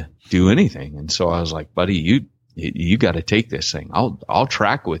want to do anything. And so I was like, buddy, you got to take this thing. I'll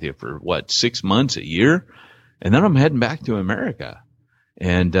track with you for 6 months, a year. And then I'm heading back to America.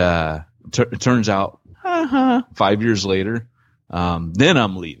 And, it turns out, 5 years later, then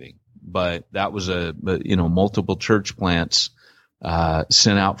I'm leaving. But that was multiple church plants,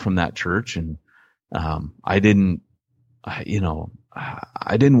 sent out from that church. And, I didn't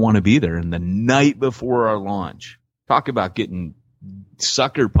want to be there. And the night before our launch, talk about getting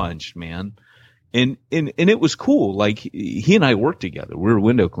sucker punched, man. And it was cool. Like he and I worked together. We were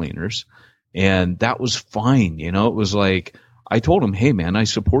window cleaners and that was fine. It was like, I told him, hey man, I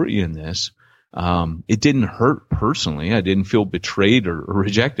support you in this. It didn't hurt personally. I didn't feel betrayed or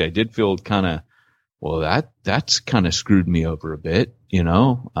rejected. I did feel kind of, well, that's kind of screwed me over a bit,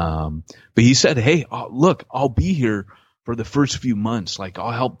 but he said, hey, look, I'll be here for the first few months. Like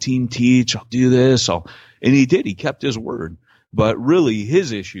I'll help team teach. I'll do this. And he did. He kept his word. But really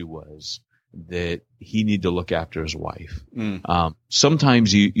his issue was that he needed to look after his wife.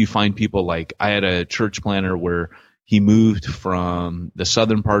 Sometimes you find people like I had a church planner where he moved from the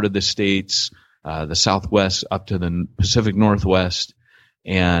southern part of the states, the Southwest up to the Pacific Northwest.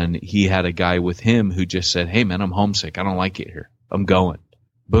 And he had a guy with him who just said, hey man, I'm homesick. I don't like it here. I'm going.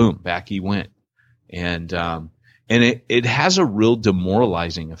 Boom. Back he went. And it has a real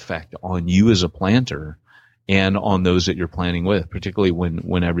demoralizing effect on you as a planter and on those that you're planting with, particularly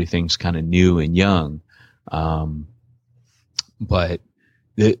when everything's kind of new and young. But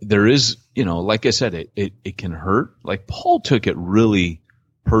there is, like I said, it can hurt. Like Paul took it really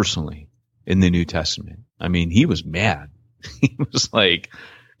personally in the New Testament. I mean, he was mad. He was like,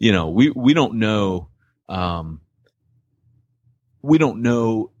 we don't know,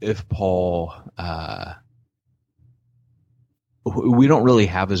 if Paul, we don't really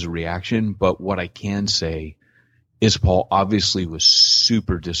have his reaction, but what I can say is Paul obviously was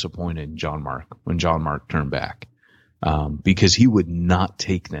super disappointed in John Mark when John Mark turned back, because he would not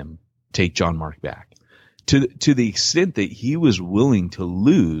take John Mark back to the extent that he was willing to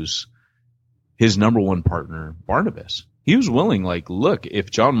lose his number one partner, Barnabas. He was willing, like, look,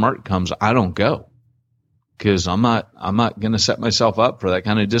 if John Mark comes, I don't go because I'm not going to set myself up for that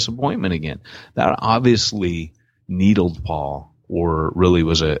kind of disappointment again. That obviously needled Paul, or really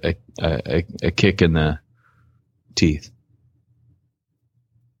was a kick in the teeth.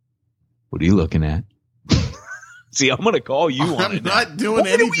 What are you looking at? See, I'm going to call you on it. I'm not doing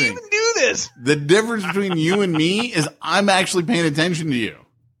anything. Why do we even do this? The difference between you and me is I'm actually paying attention to you.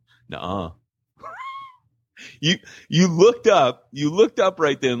 Nuh-uh. You looked up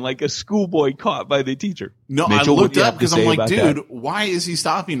right then like a schoolboy caught by the teacher. No, Mitchell, I looked up because I'm like, dude, that? why is he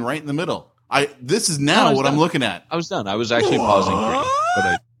stopping right in the middle? This is now what I'm looking at. I was done. I was actually pausing for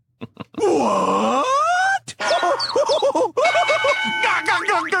you. What?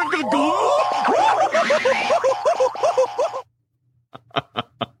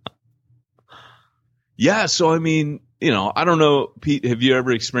 Yeah, so I mean, I don't know, Pete, have you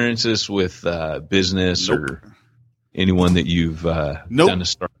ever experienced this with business or anyone that you've done a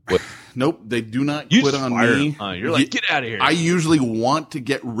start with? Nope, they do not quit on me. You're like, get out of here. I usually want to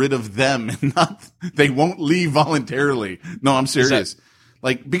get rid of them, and they won't leave voluntarily. No, I'm serious.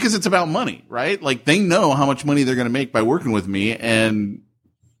 Because it's about money, right? Like they know how much money they're going to make by working with me, and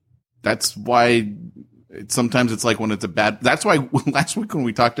that's why sometimes it's like when it's that's why last week when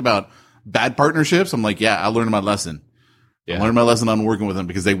we talked about bad partnerships, I'm like, yeah, I learned my lesson. Yeah. I learned my lesson on working with them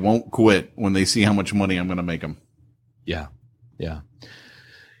because they won't quit when they see how much money I'm going to make them. Yeah. Yeah.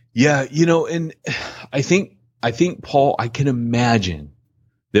 Yeah. And I think Paul, I can imagine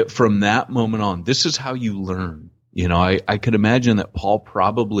that from that moment on, this is how you learn. I could imagine that Paul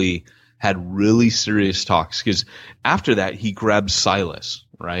probably had really serious talks because after that he grabbed Silas,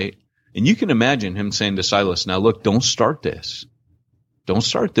 right? And you can imagine him saying to Silas, now look, don't start this. Don't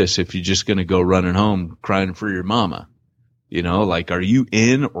start this if you're just going to go running home crying for your mama. Are you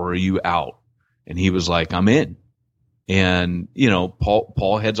in or are you out? And he was like, I'm in. And,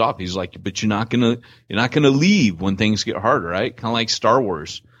 Paul heads off. He's like, but you're not going to leave when things get harder, right? Kind of like Star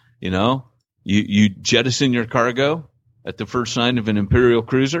Wars, you jettison your cargo at the first sign of an Imperial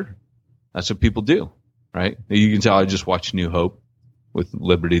cruiser. That's what people do, right? You can tell I just watched New Hope with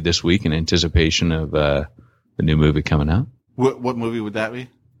Liberty this week in anticipation of the new movie coming out. What movie would that be?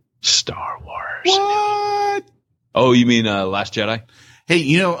 Star Wars. What? Oh, you mean Last Jedi?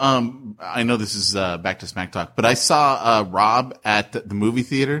 Hey, I know this is back to Smack Talk, but I saw Rob at the movie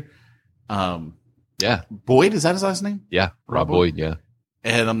theater. Yeah. Boyd, is that his last name? Yeah, Rob Boyd, yeah.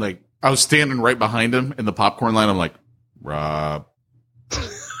 And I'm like, I was standing right behind him in the popcorn line. I'm like, Rob.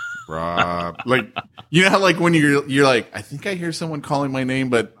 Rob. Like, you know how like when you're like, I think I hear someone calling my name,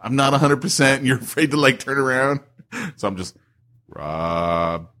 but I'm not 100% and you're afraid to like turn around. So I'm just,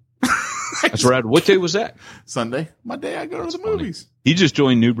 Rob. That's right. What day was that? Sunday. My day I go to the movies. He just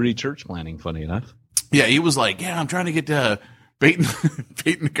joined Newbury Church Planting, funny enough. Yeah, he was like, yeah, I'm trying to get Peyton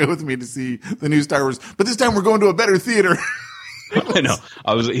to go with me to see the new Star Wars, but this time we're going to a better theater. I know.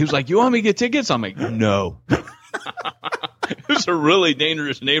 He was like, you want me to get tickets? I'm like, no. It was a really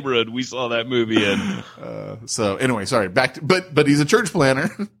dangerous neighborhood we saw that movie in. So anyway, sorry. But he's a church planner.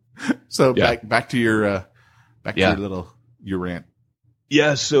 So back to your your rant.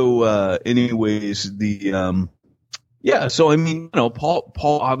 Yeah. So, anyways, so I mean,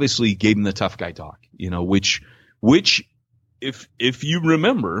 Paul obviously gave him the tough guy talk, which if you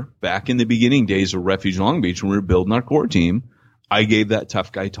remember back in the beginning days of Refuge Long Beach when we were building our core team, I gave that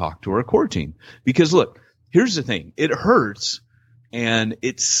tough guy talk to our core team because look, here's the thing. It hurts and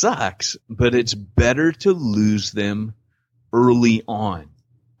it sucks, but it's better to lose them early on,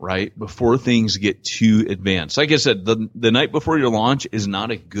 right? Before things get too advanced. Like I said, the night before your launch is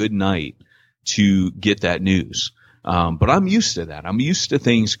not a good night to get that news. But I'm used to that. I'm used to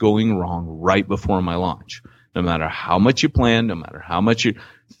things going wrong right before my launch. No matter how much you plan, no matter how much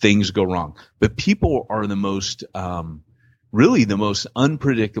things go wrong. But people are the most, really the most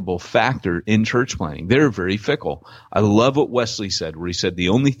unpredictable factor in church planting. They're very fickle. I love what Wesley said, where he said the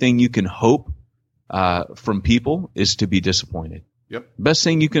only thing you can hope from people is to be disappointed. Yep. Best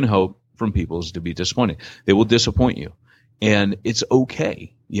thing you can hope from people is to be disappointed. They will disappoint you. And it's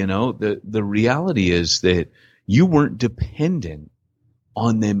okay. The reality is that you weren't dependent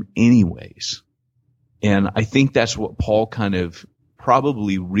on them anyways. And I think that's what Paul kind of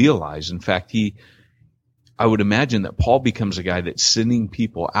probably realized. In fact, I would imagine that Paul becomes a guy that's sending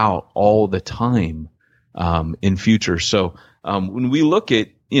people out all the time in future. So when we look at,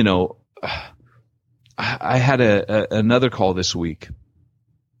 I had another call this week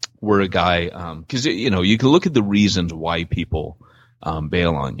where a guy, because you can look at the reasons why people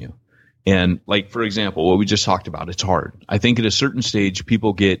bail on you, and like for example, what we just talked about, it's hard. I think at a certain stage,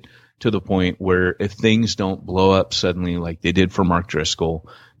 people get to the point where if things don't blow up suddenly, like they did for Mark Driscoll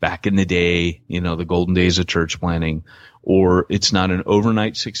back in the day, the golden days of church planting, or it's not an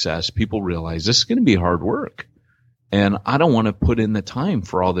overnight success, people realize this is going to be hard work. And I don't want to put in the time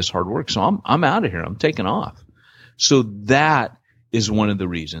for all this hard work. So I'm out of here. I'm taking off. So that is one of the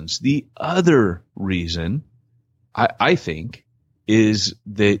reasons. The other reason I think is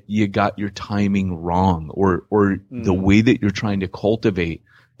that you got your timing wrong, or the way that you're trying to cultivate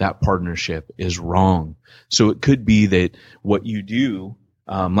that partnership is wrong. So it could be that what you do,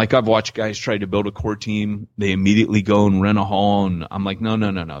 like I've watched guys try to build a core team. They immediately go and rent a hall. And I'm like,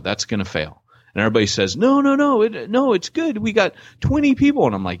 no, that's going to fail. And everybody says, no, it's good. We got 20 people.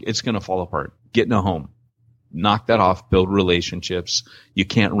 And I'm like, it's going to fall apart. Get in a home. Knock that off. Build relationships. You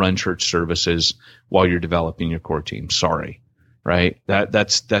can't run church services while you're developing your core team. Sorry. Right?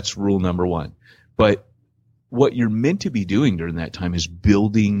 That's rule number one. But what you're meant to be doing during that time is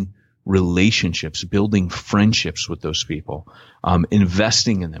building relationships, building friendships with those people,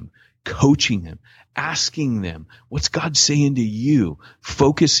 investing in them, coaching them, asking them, what's God saying to you,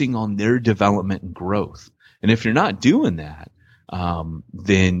 focusing on their development and growth. And if you're not doing that,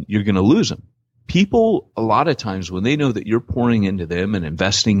 then you're going to lose them. People, a lot of times when they know that you're pouring into them and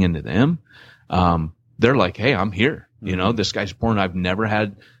investing into them, they're like, hey, I'm here. This guy's pouring. I've never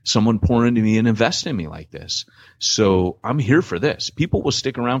had someone pour into me and invest in me like this. So I'm here for this. People will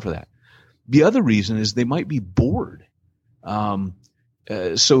stick around for that. The other reason is they might be bored.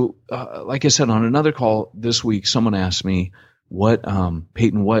 So like I said, on another call this week, someone asked me,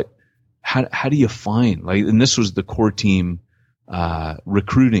 Peyton, how do you find, and this was the core team,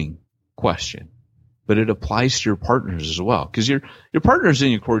 recruiting question, but it applies to your partners as well. Cause your partners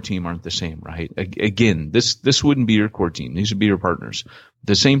in your core team aren't the same, right? Again, this wouldn't be your core team. These would be your partners.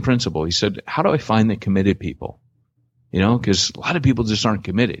 The same principle. He said, how do I find the committed people? Cause a lot of people just aren't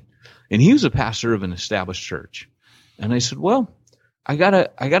committed. And he was a pastor of an established church. And I said, well, I got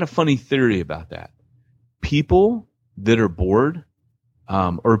a funny theory about that. People that are bored,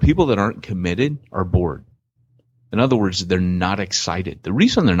 or people that aren't committed are bored. In other words, they're not excited. The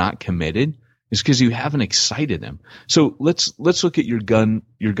reason they're not committed is because you haven't excited them. So let's look at your gun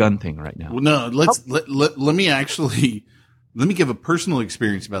thing right now. Well, no, let me give a personal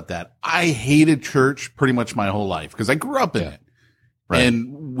experience about that. I hated church pretty much my whole life because I grew up in it. Right.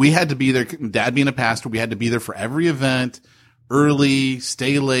 And we had to be there. Dad being a pastor, we had to be there for every event, early,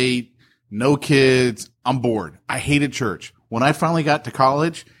 stay late, no kids. I'm bored. I hated church. When I finally got to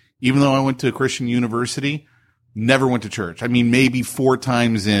college, even though I went to a Christian university, Never went to church. I mean, maybe 4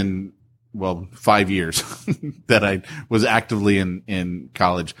 times in, 5 years that I was actively in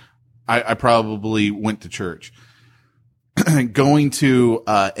college. I probably went to church. Going to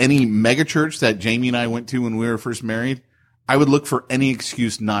any mega church that Jamie and I went to when we were first married, I would look for any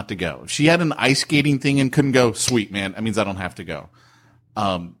excuse not to go. If she had an ice skating thing and couldn't go, sweet, man. That means I don't have to go.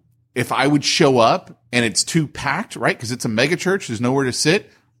 If I would show up and it's too packed, right? Because it's a mega church, there's nowhere to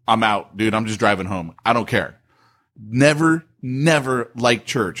sit. I'm out, dude. I'm just driving home. I don't care. Never liked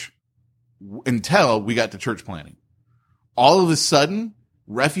church until we got to church planning. All of a sudden,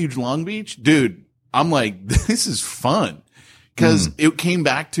 Refuge Long Beach, dude, I'm like, this is fun. Because it came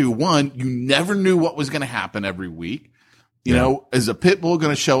back to, one, you never knew what was going to happen every week. You know, is a pit bull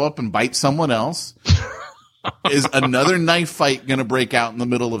going to show up and bite someone else? Is another knife fight going to break out in the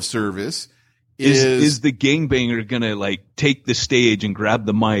middle of service? Is the gangbanger going to like take the stage and grab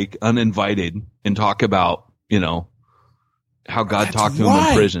the mic uninvited and talk about, how God talked to him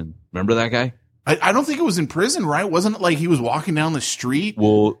in prison? Remember that guy? I don't think it was in prison, right? Wasn't it like he was walking down the street?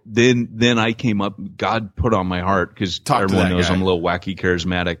 Well, then I came up, God put on my heart, because everyone knows I'm a little wacky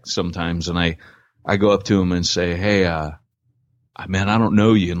charismatic sometimes. And I go up to him and say, hey, man, I don't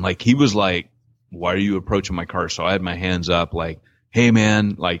know you. And like, he was like, why are you approaching my car? So I had my hands up like, hey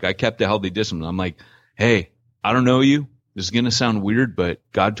man, like I kept a healthy distance. I'm like, hey, I don't know you. This is going to sound weird, but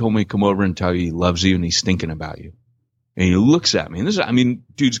God told me to come over and tell you he loves you and he's thinking about you. And he looks at me,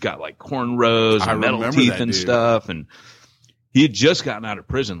 and dude's got like cornrows and metal teeth and stuff. And he had just gotten out of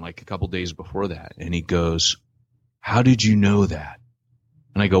prison like a couple days before that. And he goes, how did you know that?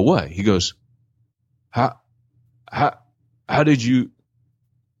 And I go, what? He goes, how did you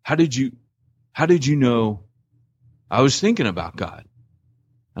know I was thinking about God?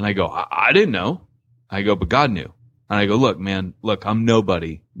 And I go, I didn't know. I go, but God knew. And I go, look, man, I'm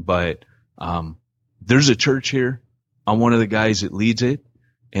nobody, but there's a church here. I'm one of the guys that leads it.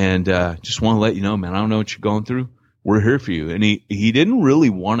 And just want to let you know, man, I don't know what you're going through. We're here for you. And he didn't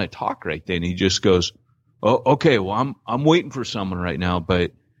really want to talk right then. He just goes, oh, okay, well, I'm waiting for someone right now.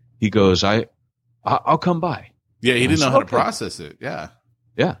 But he goes, I'll come by. Yeah, he didn't know how to process it. Yeah.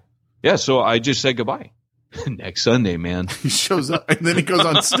 Yeah, so I just said goodbye. Next Sunday, man. He shows up, and then he goes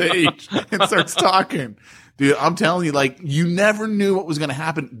on stage and starts talking. Dude, I'm telling you, like, you never knew what was going to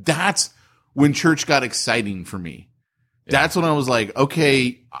happen. That's when church got exciting for me. Yeah. That's when I was like,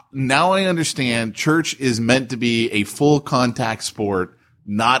 okay, now I understand church is meant to be a full contact sport,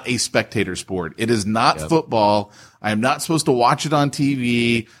 not a spectator sport. It is not football. I am not supposed to watch it on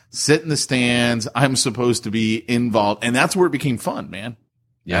TV, sit in the stands. I'm supposed to be involved. And that's where it became fun, man.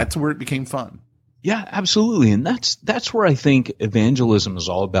 Yeah. That's where it became fun. Yeah, absolutely. And that's where I think evangelism is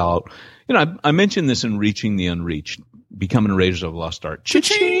all about. I mentioned this in Reaching the Unreached, Becoming Raiders of the Lost Ark.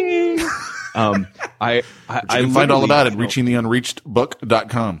 Cha-ching! I can find all about it,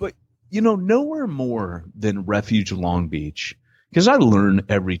 reachingtheunreachedbook.com. But, nowhere more than Refuge Long Beach, because I learn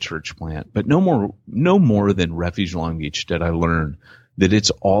every church plant, but no more than Refuge Long Beach did I learn that it's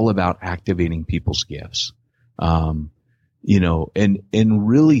all about activating people's gifts. And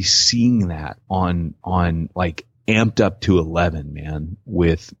really seeing that on like amped up to 11, man,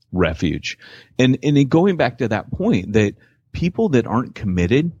 with Refuge. And going back to that point that people that aren't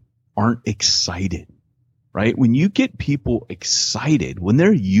committed aren't excited, right? When you get people excited, when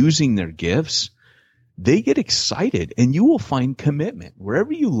they're using their gifts, they get excited, and you will find commitment.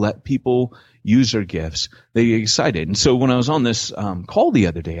 Wherever you let people use their gifts, they get excited. And so when I was on this call the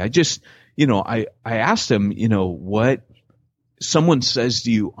other day, I just, I asked them, what someone says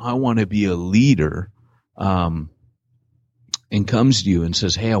to you, I want to be a leader, and comes to you and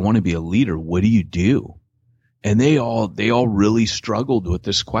says, hey, I want to be a leader. What do you do? And they all really struggled with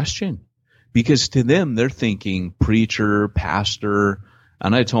this question, because to them, they're thinking preacher, pastor.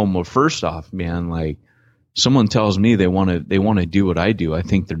 And I told them, well, first off, man, like someone tells me they want to do what I do. I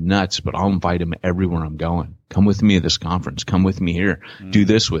think they're nuts, but I'll invite them everywhere I'm going. Come with me at this conference. Come with me here. Do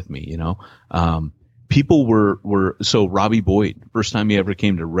this with me. People were so Robbie Boyd, first time he ever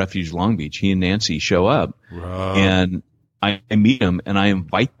came to Refuge Long Beach, he and Nancy show up, and I meet him and I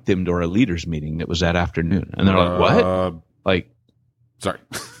invite them to our leaders meeting that was that afternoon. And they're like, what? Like, sorry.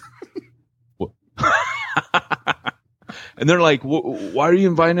 And they're like, why are you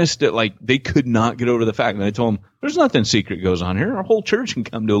inviting us to, like, they could not get over the fact. And I told them, there's nothing secret goes on here. Our whole church can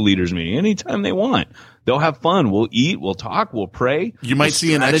come to a leaders meeting anytime they want. They'll have fun. We'll eat, we'll talk, we'll pray. You might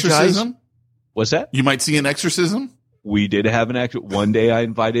see an exorcism. What's that? You might see an exorcism. We did have an one day I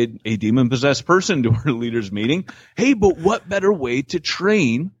invited a demon-possessed person to our leaders meeting. Hey, but what better way to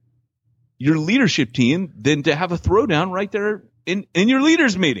train your leadership team than to have a throwdown right there in your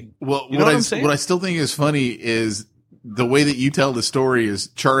leaders meeting. Well, you know what I'm saying? What I still think is funny is the way that you tell the story is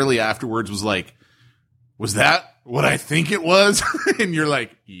Charlie afterwards was like, was that what I think it was? And you're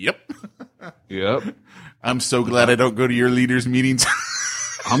like, yep. Yep. I'm so glad I don't go to your leaders meetings.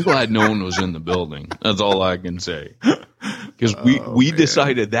 I'm glad no one was in the building. That's all I can say. Because we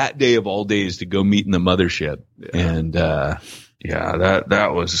decided that day of all days to go meet in the mothership. Yeah. And,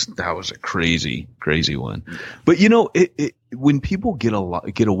 that was a crazy one. But when people get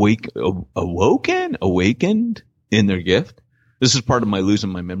awakened in their gift, this is part of my losing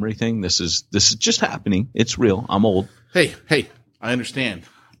my memory thing. This is just happening. It's real. I'm old. Hey, I understand.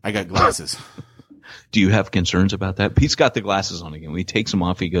 I got glasses. Do you have concerns about that? Pete's got the glasses on again. When he takes them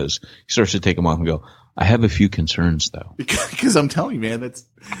off, he starts to take them off and go, I have a few concerns though. Because I'm telling you, man,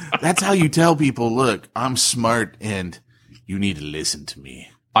 that's how you tell people, look, I'm smart and you need to listen to me.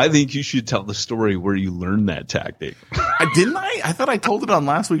 I think you should tell the story where you learned that tactic. I thought I told it on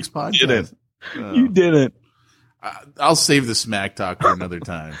last week's podcast. You didn't. I'll save the smack talk for another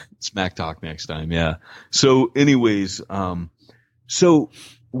time. Smack talk next time. Yeah. So anyways, so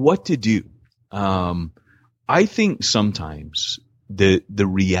what to do? I think sometimes the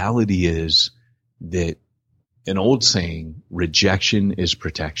reality is that an old saying, rejection is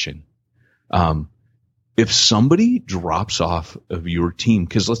protection. If somebody drops off of your team,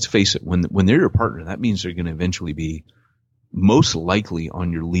 because let's face it, when they're your partner, that means they're going to eventually be most likely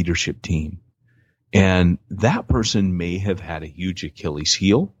on your leadership team. And that person may have had a huge Achilles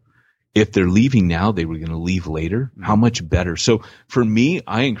heel. If they're leaving now, they were going to leave later. How much better? So for me,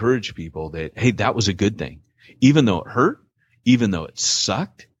 I encourage people that, hey, that was a good thing. Even though it hurt, even though it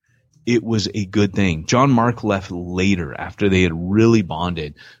sucked, it was a good thing. John Mark left later after they had really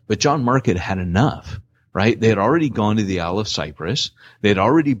bonded, but John Mark had had enough, right? They had already gone to the Isle of Cyprus. They had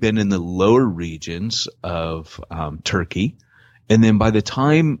already been in the lower regions of Turkey. And then by the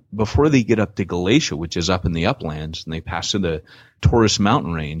time, before they get up to Galatia, which is up in the uplands, and they pass to the Taurus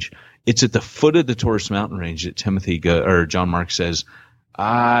mountain range, it's at the foot of the Taurus mountain range that John Mark says,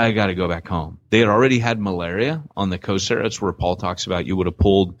 I got to go back home. They had already had malaria on the coast there. That's where Paul talks about you would have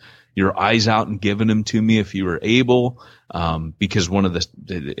pulled your eyes out and given them to me if you were able, because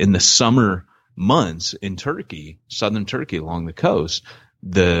in the summer months in Turkey, southern Turkey along the coast,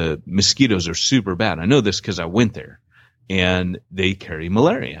 the mosquitoes are super bad. I know this because I went there. And they carry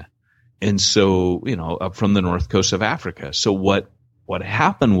malaria. And so, up from the north coast of Africa. So what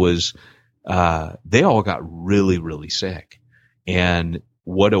happened was, they all got really, really sick. And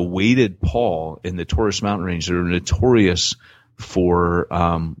what awaited Paul in the Taurus mountain range, they're notorious for,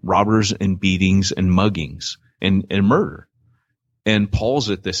 robbers and beatings and muggings and murder. And Paul's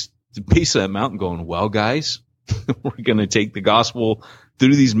at this base of that mountain going, well, guys, we're going to take the gospel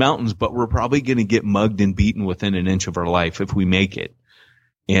through these mountains, but we're probably going to get mugged and beaten within an inch of our life if we make it.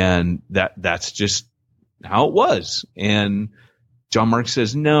 And that's just how it was. And John Mark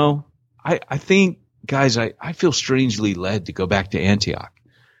says, no, I think, guys, I feel strangely led to go back to Antioch.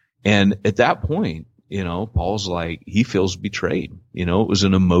 And at that point, Paul's like, he feels betrayed. It was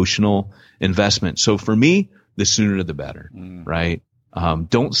an emotional investment. So for me, the sooner the better, right?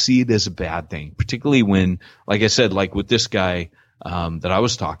 Don't see it as a bad thing, particularly when, like I said, like with this guy, that I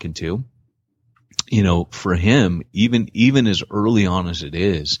was talking to, for him, even as early on as it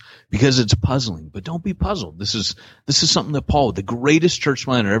is, because it's puzzling, but don't be puzzled. This is something that Paul, the greatest church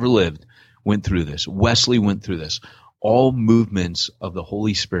planter ever lived, went through this. Wesley went through this. All movements of the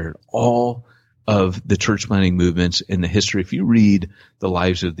Holy Spirit, all of the church planting movements in the history. If you read the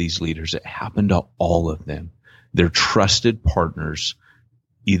lives of these leaders, it happened to all of them. Their trusted partners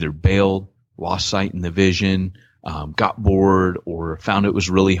either bailed, lost sight in the vision, got bored, or found it was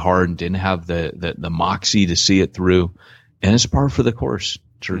really hard and didn't have the moxie to see it through. And it's par for the course,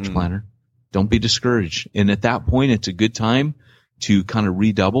 church planter. Don't be discouraged. And at that point, it's a good time to kind of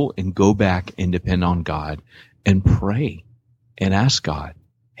redouble and go back and depend on God and pray and ask God,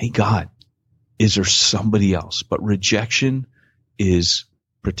 hey, God, is there somebody else? But rejection is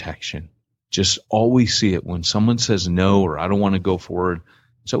protection. Just always see it. When someone says no, or I don't want to go forward,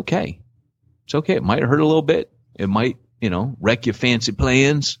 it's okay. It's okay. It might hurt a little bit. It might, wreck your fancy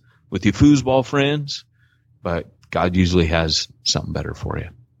plans with your foosball friends, but God usually has something better for you.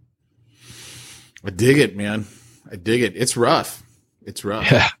 I dig it, man. I dig it. It's rough.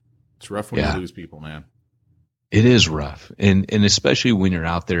 Yeah. It's rough when you lose people, man. It is rough. And especially when you're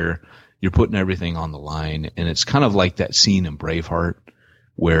out there, you're putting everything on the line. And it's kind of like that scene in Braveheart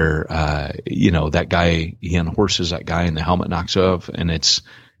where, that guy, he unhorses that guy and the helmet knocks off, and it's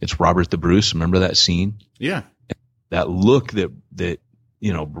Robert the Bruce. Remember that scene? Yeah. That look that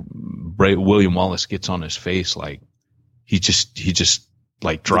William Wallace gets on his face, like, he just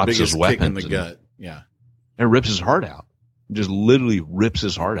like drops his weapons in the gut. Yeah. And rips his heart out. Just literally rips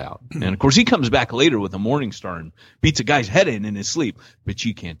his heart out. And of course he comes back later with a morning star and beats a guy's head in his sleep, but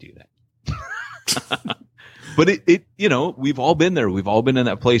you can't do that. But it, we've all been there. We've all been in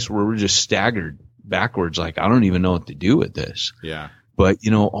that place where we're just staggered backwards. Like, I don't even know what to do with this. Yeah. But,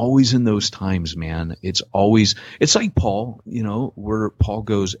 always in those times, man, it's like Paul, where Paul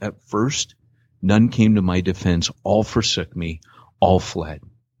goes, at first, none came to my defense. All forsook me. All fled.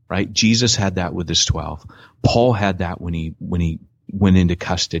 Right? Jesus had that with his 12. Paul had that when he went into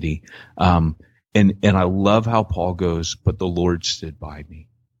custody. And I love how Paul goes, but the Lord stood by me.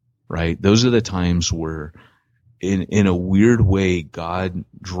 Right? Those are the times where in a weird way, God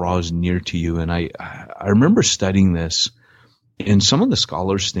draws near to you. And I remember studying this, and some of the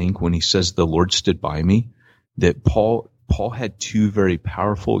scholars think when he says the Lord stood by me, that Paul had two very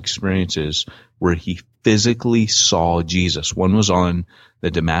powerful experiences where he physically saw Jesus. One was on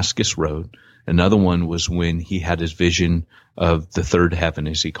the Damascus Road. Another one was when he had his vision of the third heaven,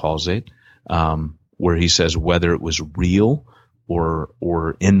 as he calls it, where he says whether it was real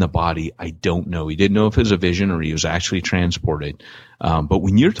or in the body, I don't know. He didn't know if it was a vision or he was actually transported. But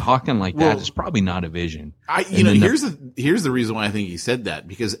when you're talking like that, it's probably not a vision. Here's the reason why I think he said that,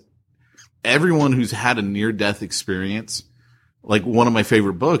 because everyone who's had a near-death experience, like one of my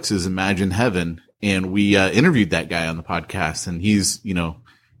favorite books is Imagine Heaven. And we interviewed that guy on the podcast, and he's,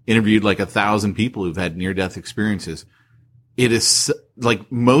 interviewed like 1,000 people who've had near-death experiences. It is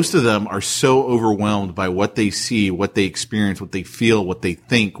like most of them are so overwhelmed by what they see, what they experience, what they feel, what they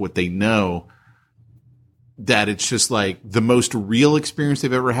think, what they know, that it's just like the most real experience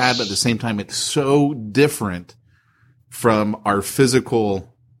they've ever had. But at the same time, it's so different from our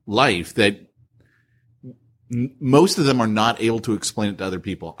physical life that most of them are not able to explain it to other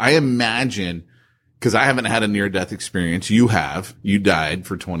people. I imagine, because I haven't had a near-death experience. You have. You died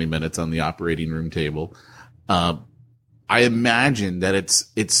for 20 minutes on the operating room table. I imagine that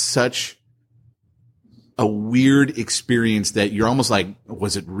it's such a weird experience that you're almost like,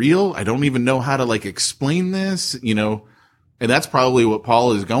 was it real? I don't even know how to like explain this, and that's probably what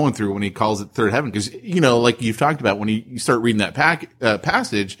Paul is going through when he calls it third heaven. Cause, like you've talked about, when you start reading that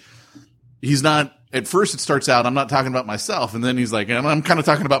passage, he's not, at first it starts out, I'm not talking about myself. And then he's like, I'm kind of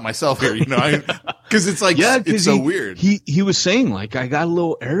talking about myself here, cause it's like, it's so weird. He was saying like, I got a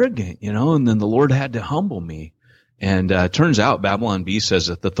little arrogant, and then the Lord had to humble me. And turns out Babylon Bee says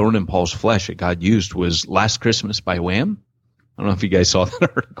that the thorn in Paul's flesh that God used was Last Christmas by Wham. I don't know if you guys saw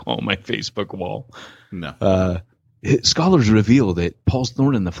that article on my Facebook wall. No. Scholars reveal that Paul's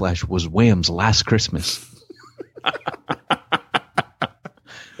thorn in the flesh was Wham's Last Christmas.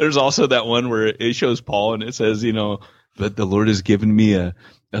 There's also that one where it shows Paul and it says, but the Lord has given me a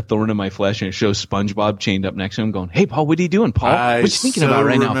thorn in my flesh, and it shows SpongeBob chained up next to him going, hey, Paul, what are you doing, Paul? What you thinking about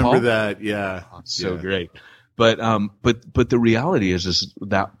right now, Paul? I remember that, yeah. Oh, so great. But the reality is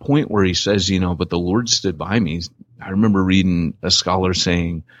that point where he says, but the Lord stood by me. I remember reading a scholar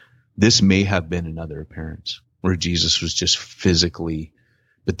saying this may have been another appearance where Jesus was just physically,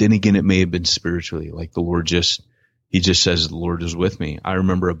 but then again, it may have been spiritually. Like the Lord he just says, the Lord is with me. I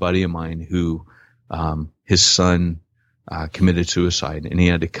remember a buddy of mine who, his son, committed suicide, and he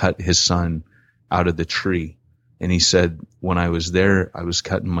had to cut his son out of the tree. And he said, when I was there, I was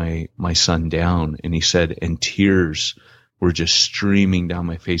cutting my son down. And he said, and tears were just streaming down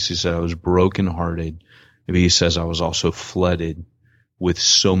my face. He said, I was brokenhearted. But he says, I was also flooded with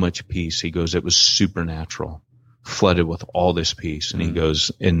so much peace. He goes, it was supernatural, flooded with all this peace. And he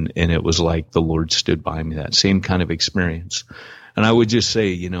goes, and it was like the Lord stood by me, that same kind of experience. And I would just say,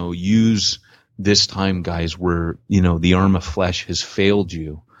 use this time, guys, where, the arm of flesh has failed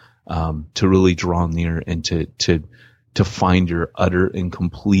you. To really draw near and to find your utter and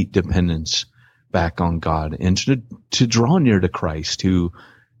complete dependence back on God, and to draw near to Christ, who,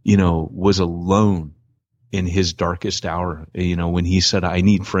 was alone in his darkest hour. When he said, I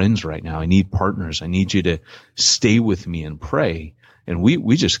need friends right now. I need partners. I need you to stay with me and pray. And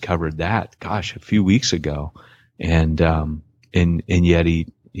we just covered that, a few weeks ago. And yet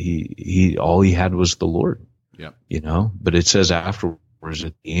he all he had was the Lord. Yeah. But it says afterwards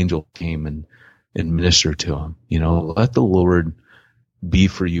that the angel came and ministered to him. Let the Lord be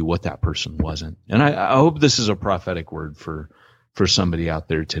for you what that person wasn't. And I hope this is a prophetic word for somebody out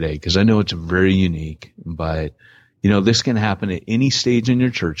there today, because I know it's very unique, but this can happen at any stage in your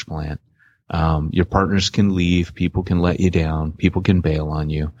church plant. Your partners can leave, people can let you down, people can bail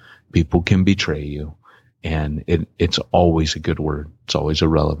on you, people can betray you, and it's always a good word. It's always a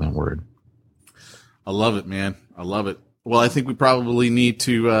relevant word. I love it, man. I love it. Well, I think we probably need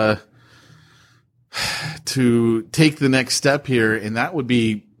to to take the next step here. And that would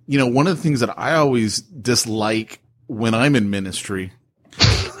be, one of the things that I always dislike when I'm in ministry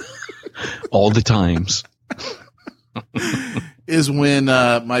all the times is when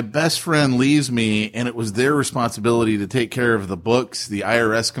my best friend leaves me and it was their responsibility to take care of the books, the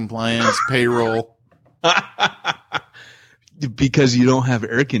IRS compliance, payroll. Because you don't have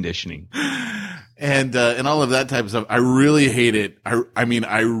air conditioning. And all of that type of stuff. I really hate it.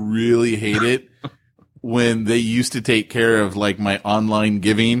 I really hate it when they used to take care of like my online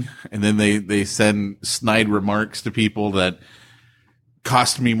giving and then they send snide remarks to people that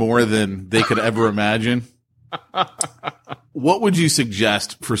cost me more than they could ever imagine. What would you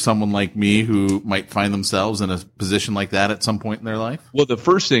suggest for someone like me who might find themselves in a position like that at some point in their life? Well, the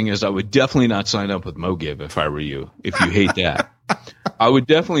first thing is I would definitely not sign up with MoGive if I were you, if you hate that. I would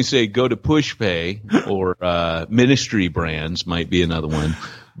definitely say go to PushPay or Ministry Brands might be another one.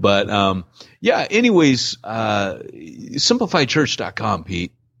 But anyways, SimplifiedChurch.com,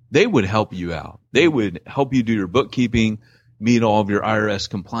 Pete, they would help you out. They would help you do your bookkeeping, meet all of your IRS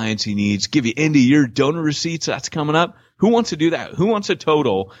compliance needs, give you end-of-year donor receipts. That's coming up. Who wants to do that? Who wants to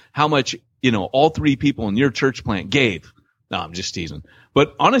total how much, all three people in your church plant gave? No, I'm just teasing.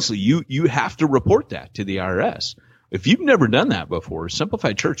 But honestly, you have to report that to the IRS. If you've never done that before,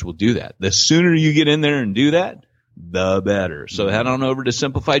 Simplified Church will do that. The sooner you get in there and do that, the better. So head on over to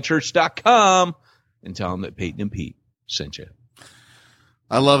SimplifiedChurch.com and tell them that Peyton and Pete sent you.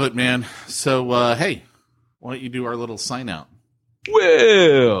 I love it, man. So, hey, why don't you do our little sign out?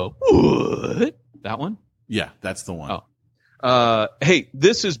 Well, what? That one? Yeah, that's the one. Oh. Hey,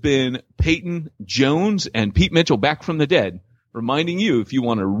 this has been Peyton Jones and Pete Mitchell back from the dead, reminding you if you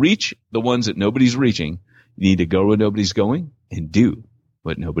want to reach the ones that nobody's reaching, you need to go where nobody's going and do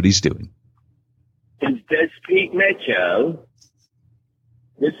what nobody's doing. Is this Pete Mitchell?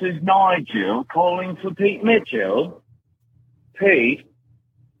 This is Nigel calling for Pete Mitchell. Pete,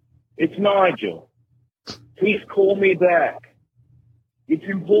 it's Nigel. Please call me back. It's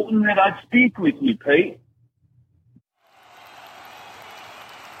important that I speak with you, Pete.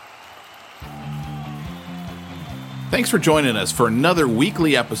 Thanks for joining us for another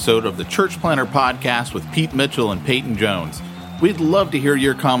weekly episode of the Church Planter Podcast with Pete Mitchell and Peyton Jones. We'd love to hear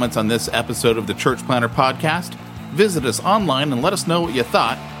your comments on this episode of the Church Planter Podcast. Visit us online and let us know what you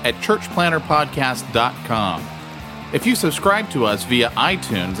thought at churchplanterpodcast.com. If you subscribe to us via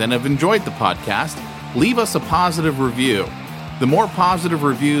iTunes and have enjoyed the podcast, leave us a positive review. The more positive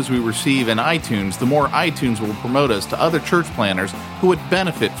reviews we receive in iTunes, the more iTunes will promote us to other church planners who would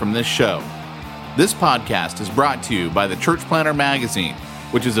benefit from this show. This podcast is brought to you by the Church Planter Magazine,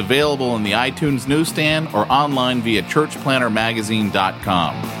 which is available in the iTunes newsstand or online via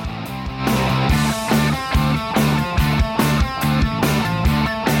churchplantermagazine.com.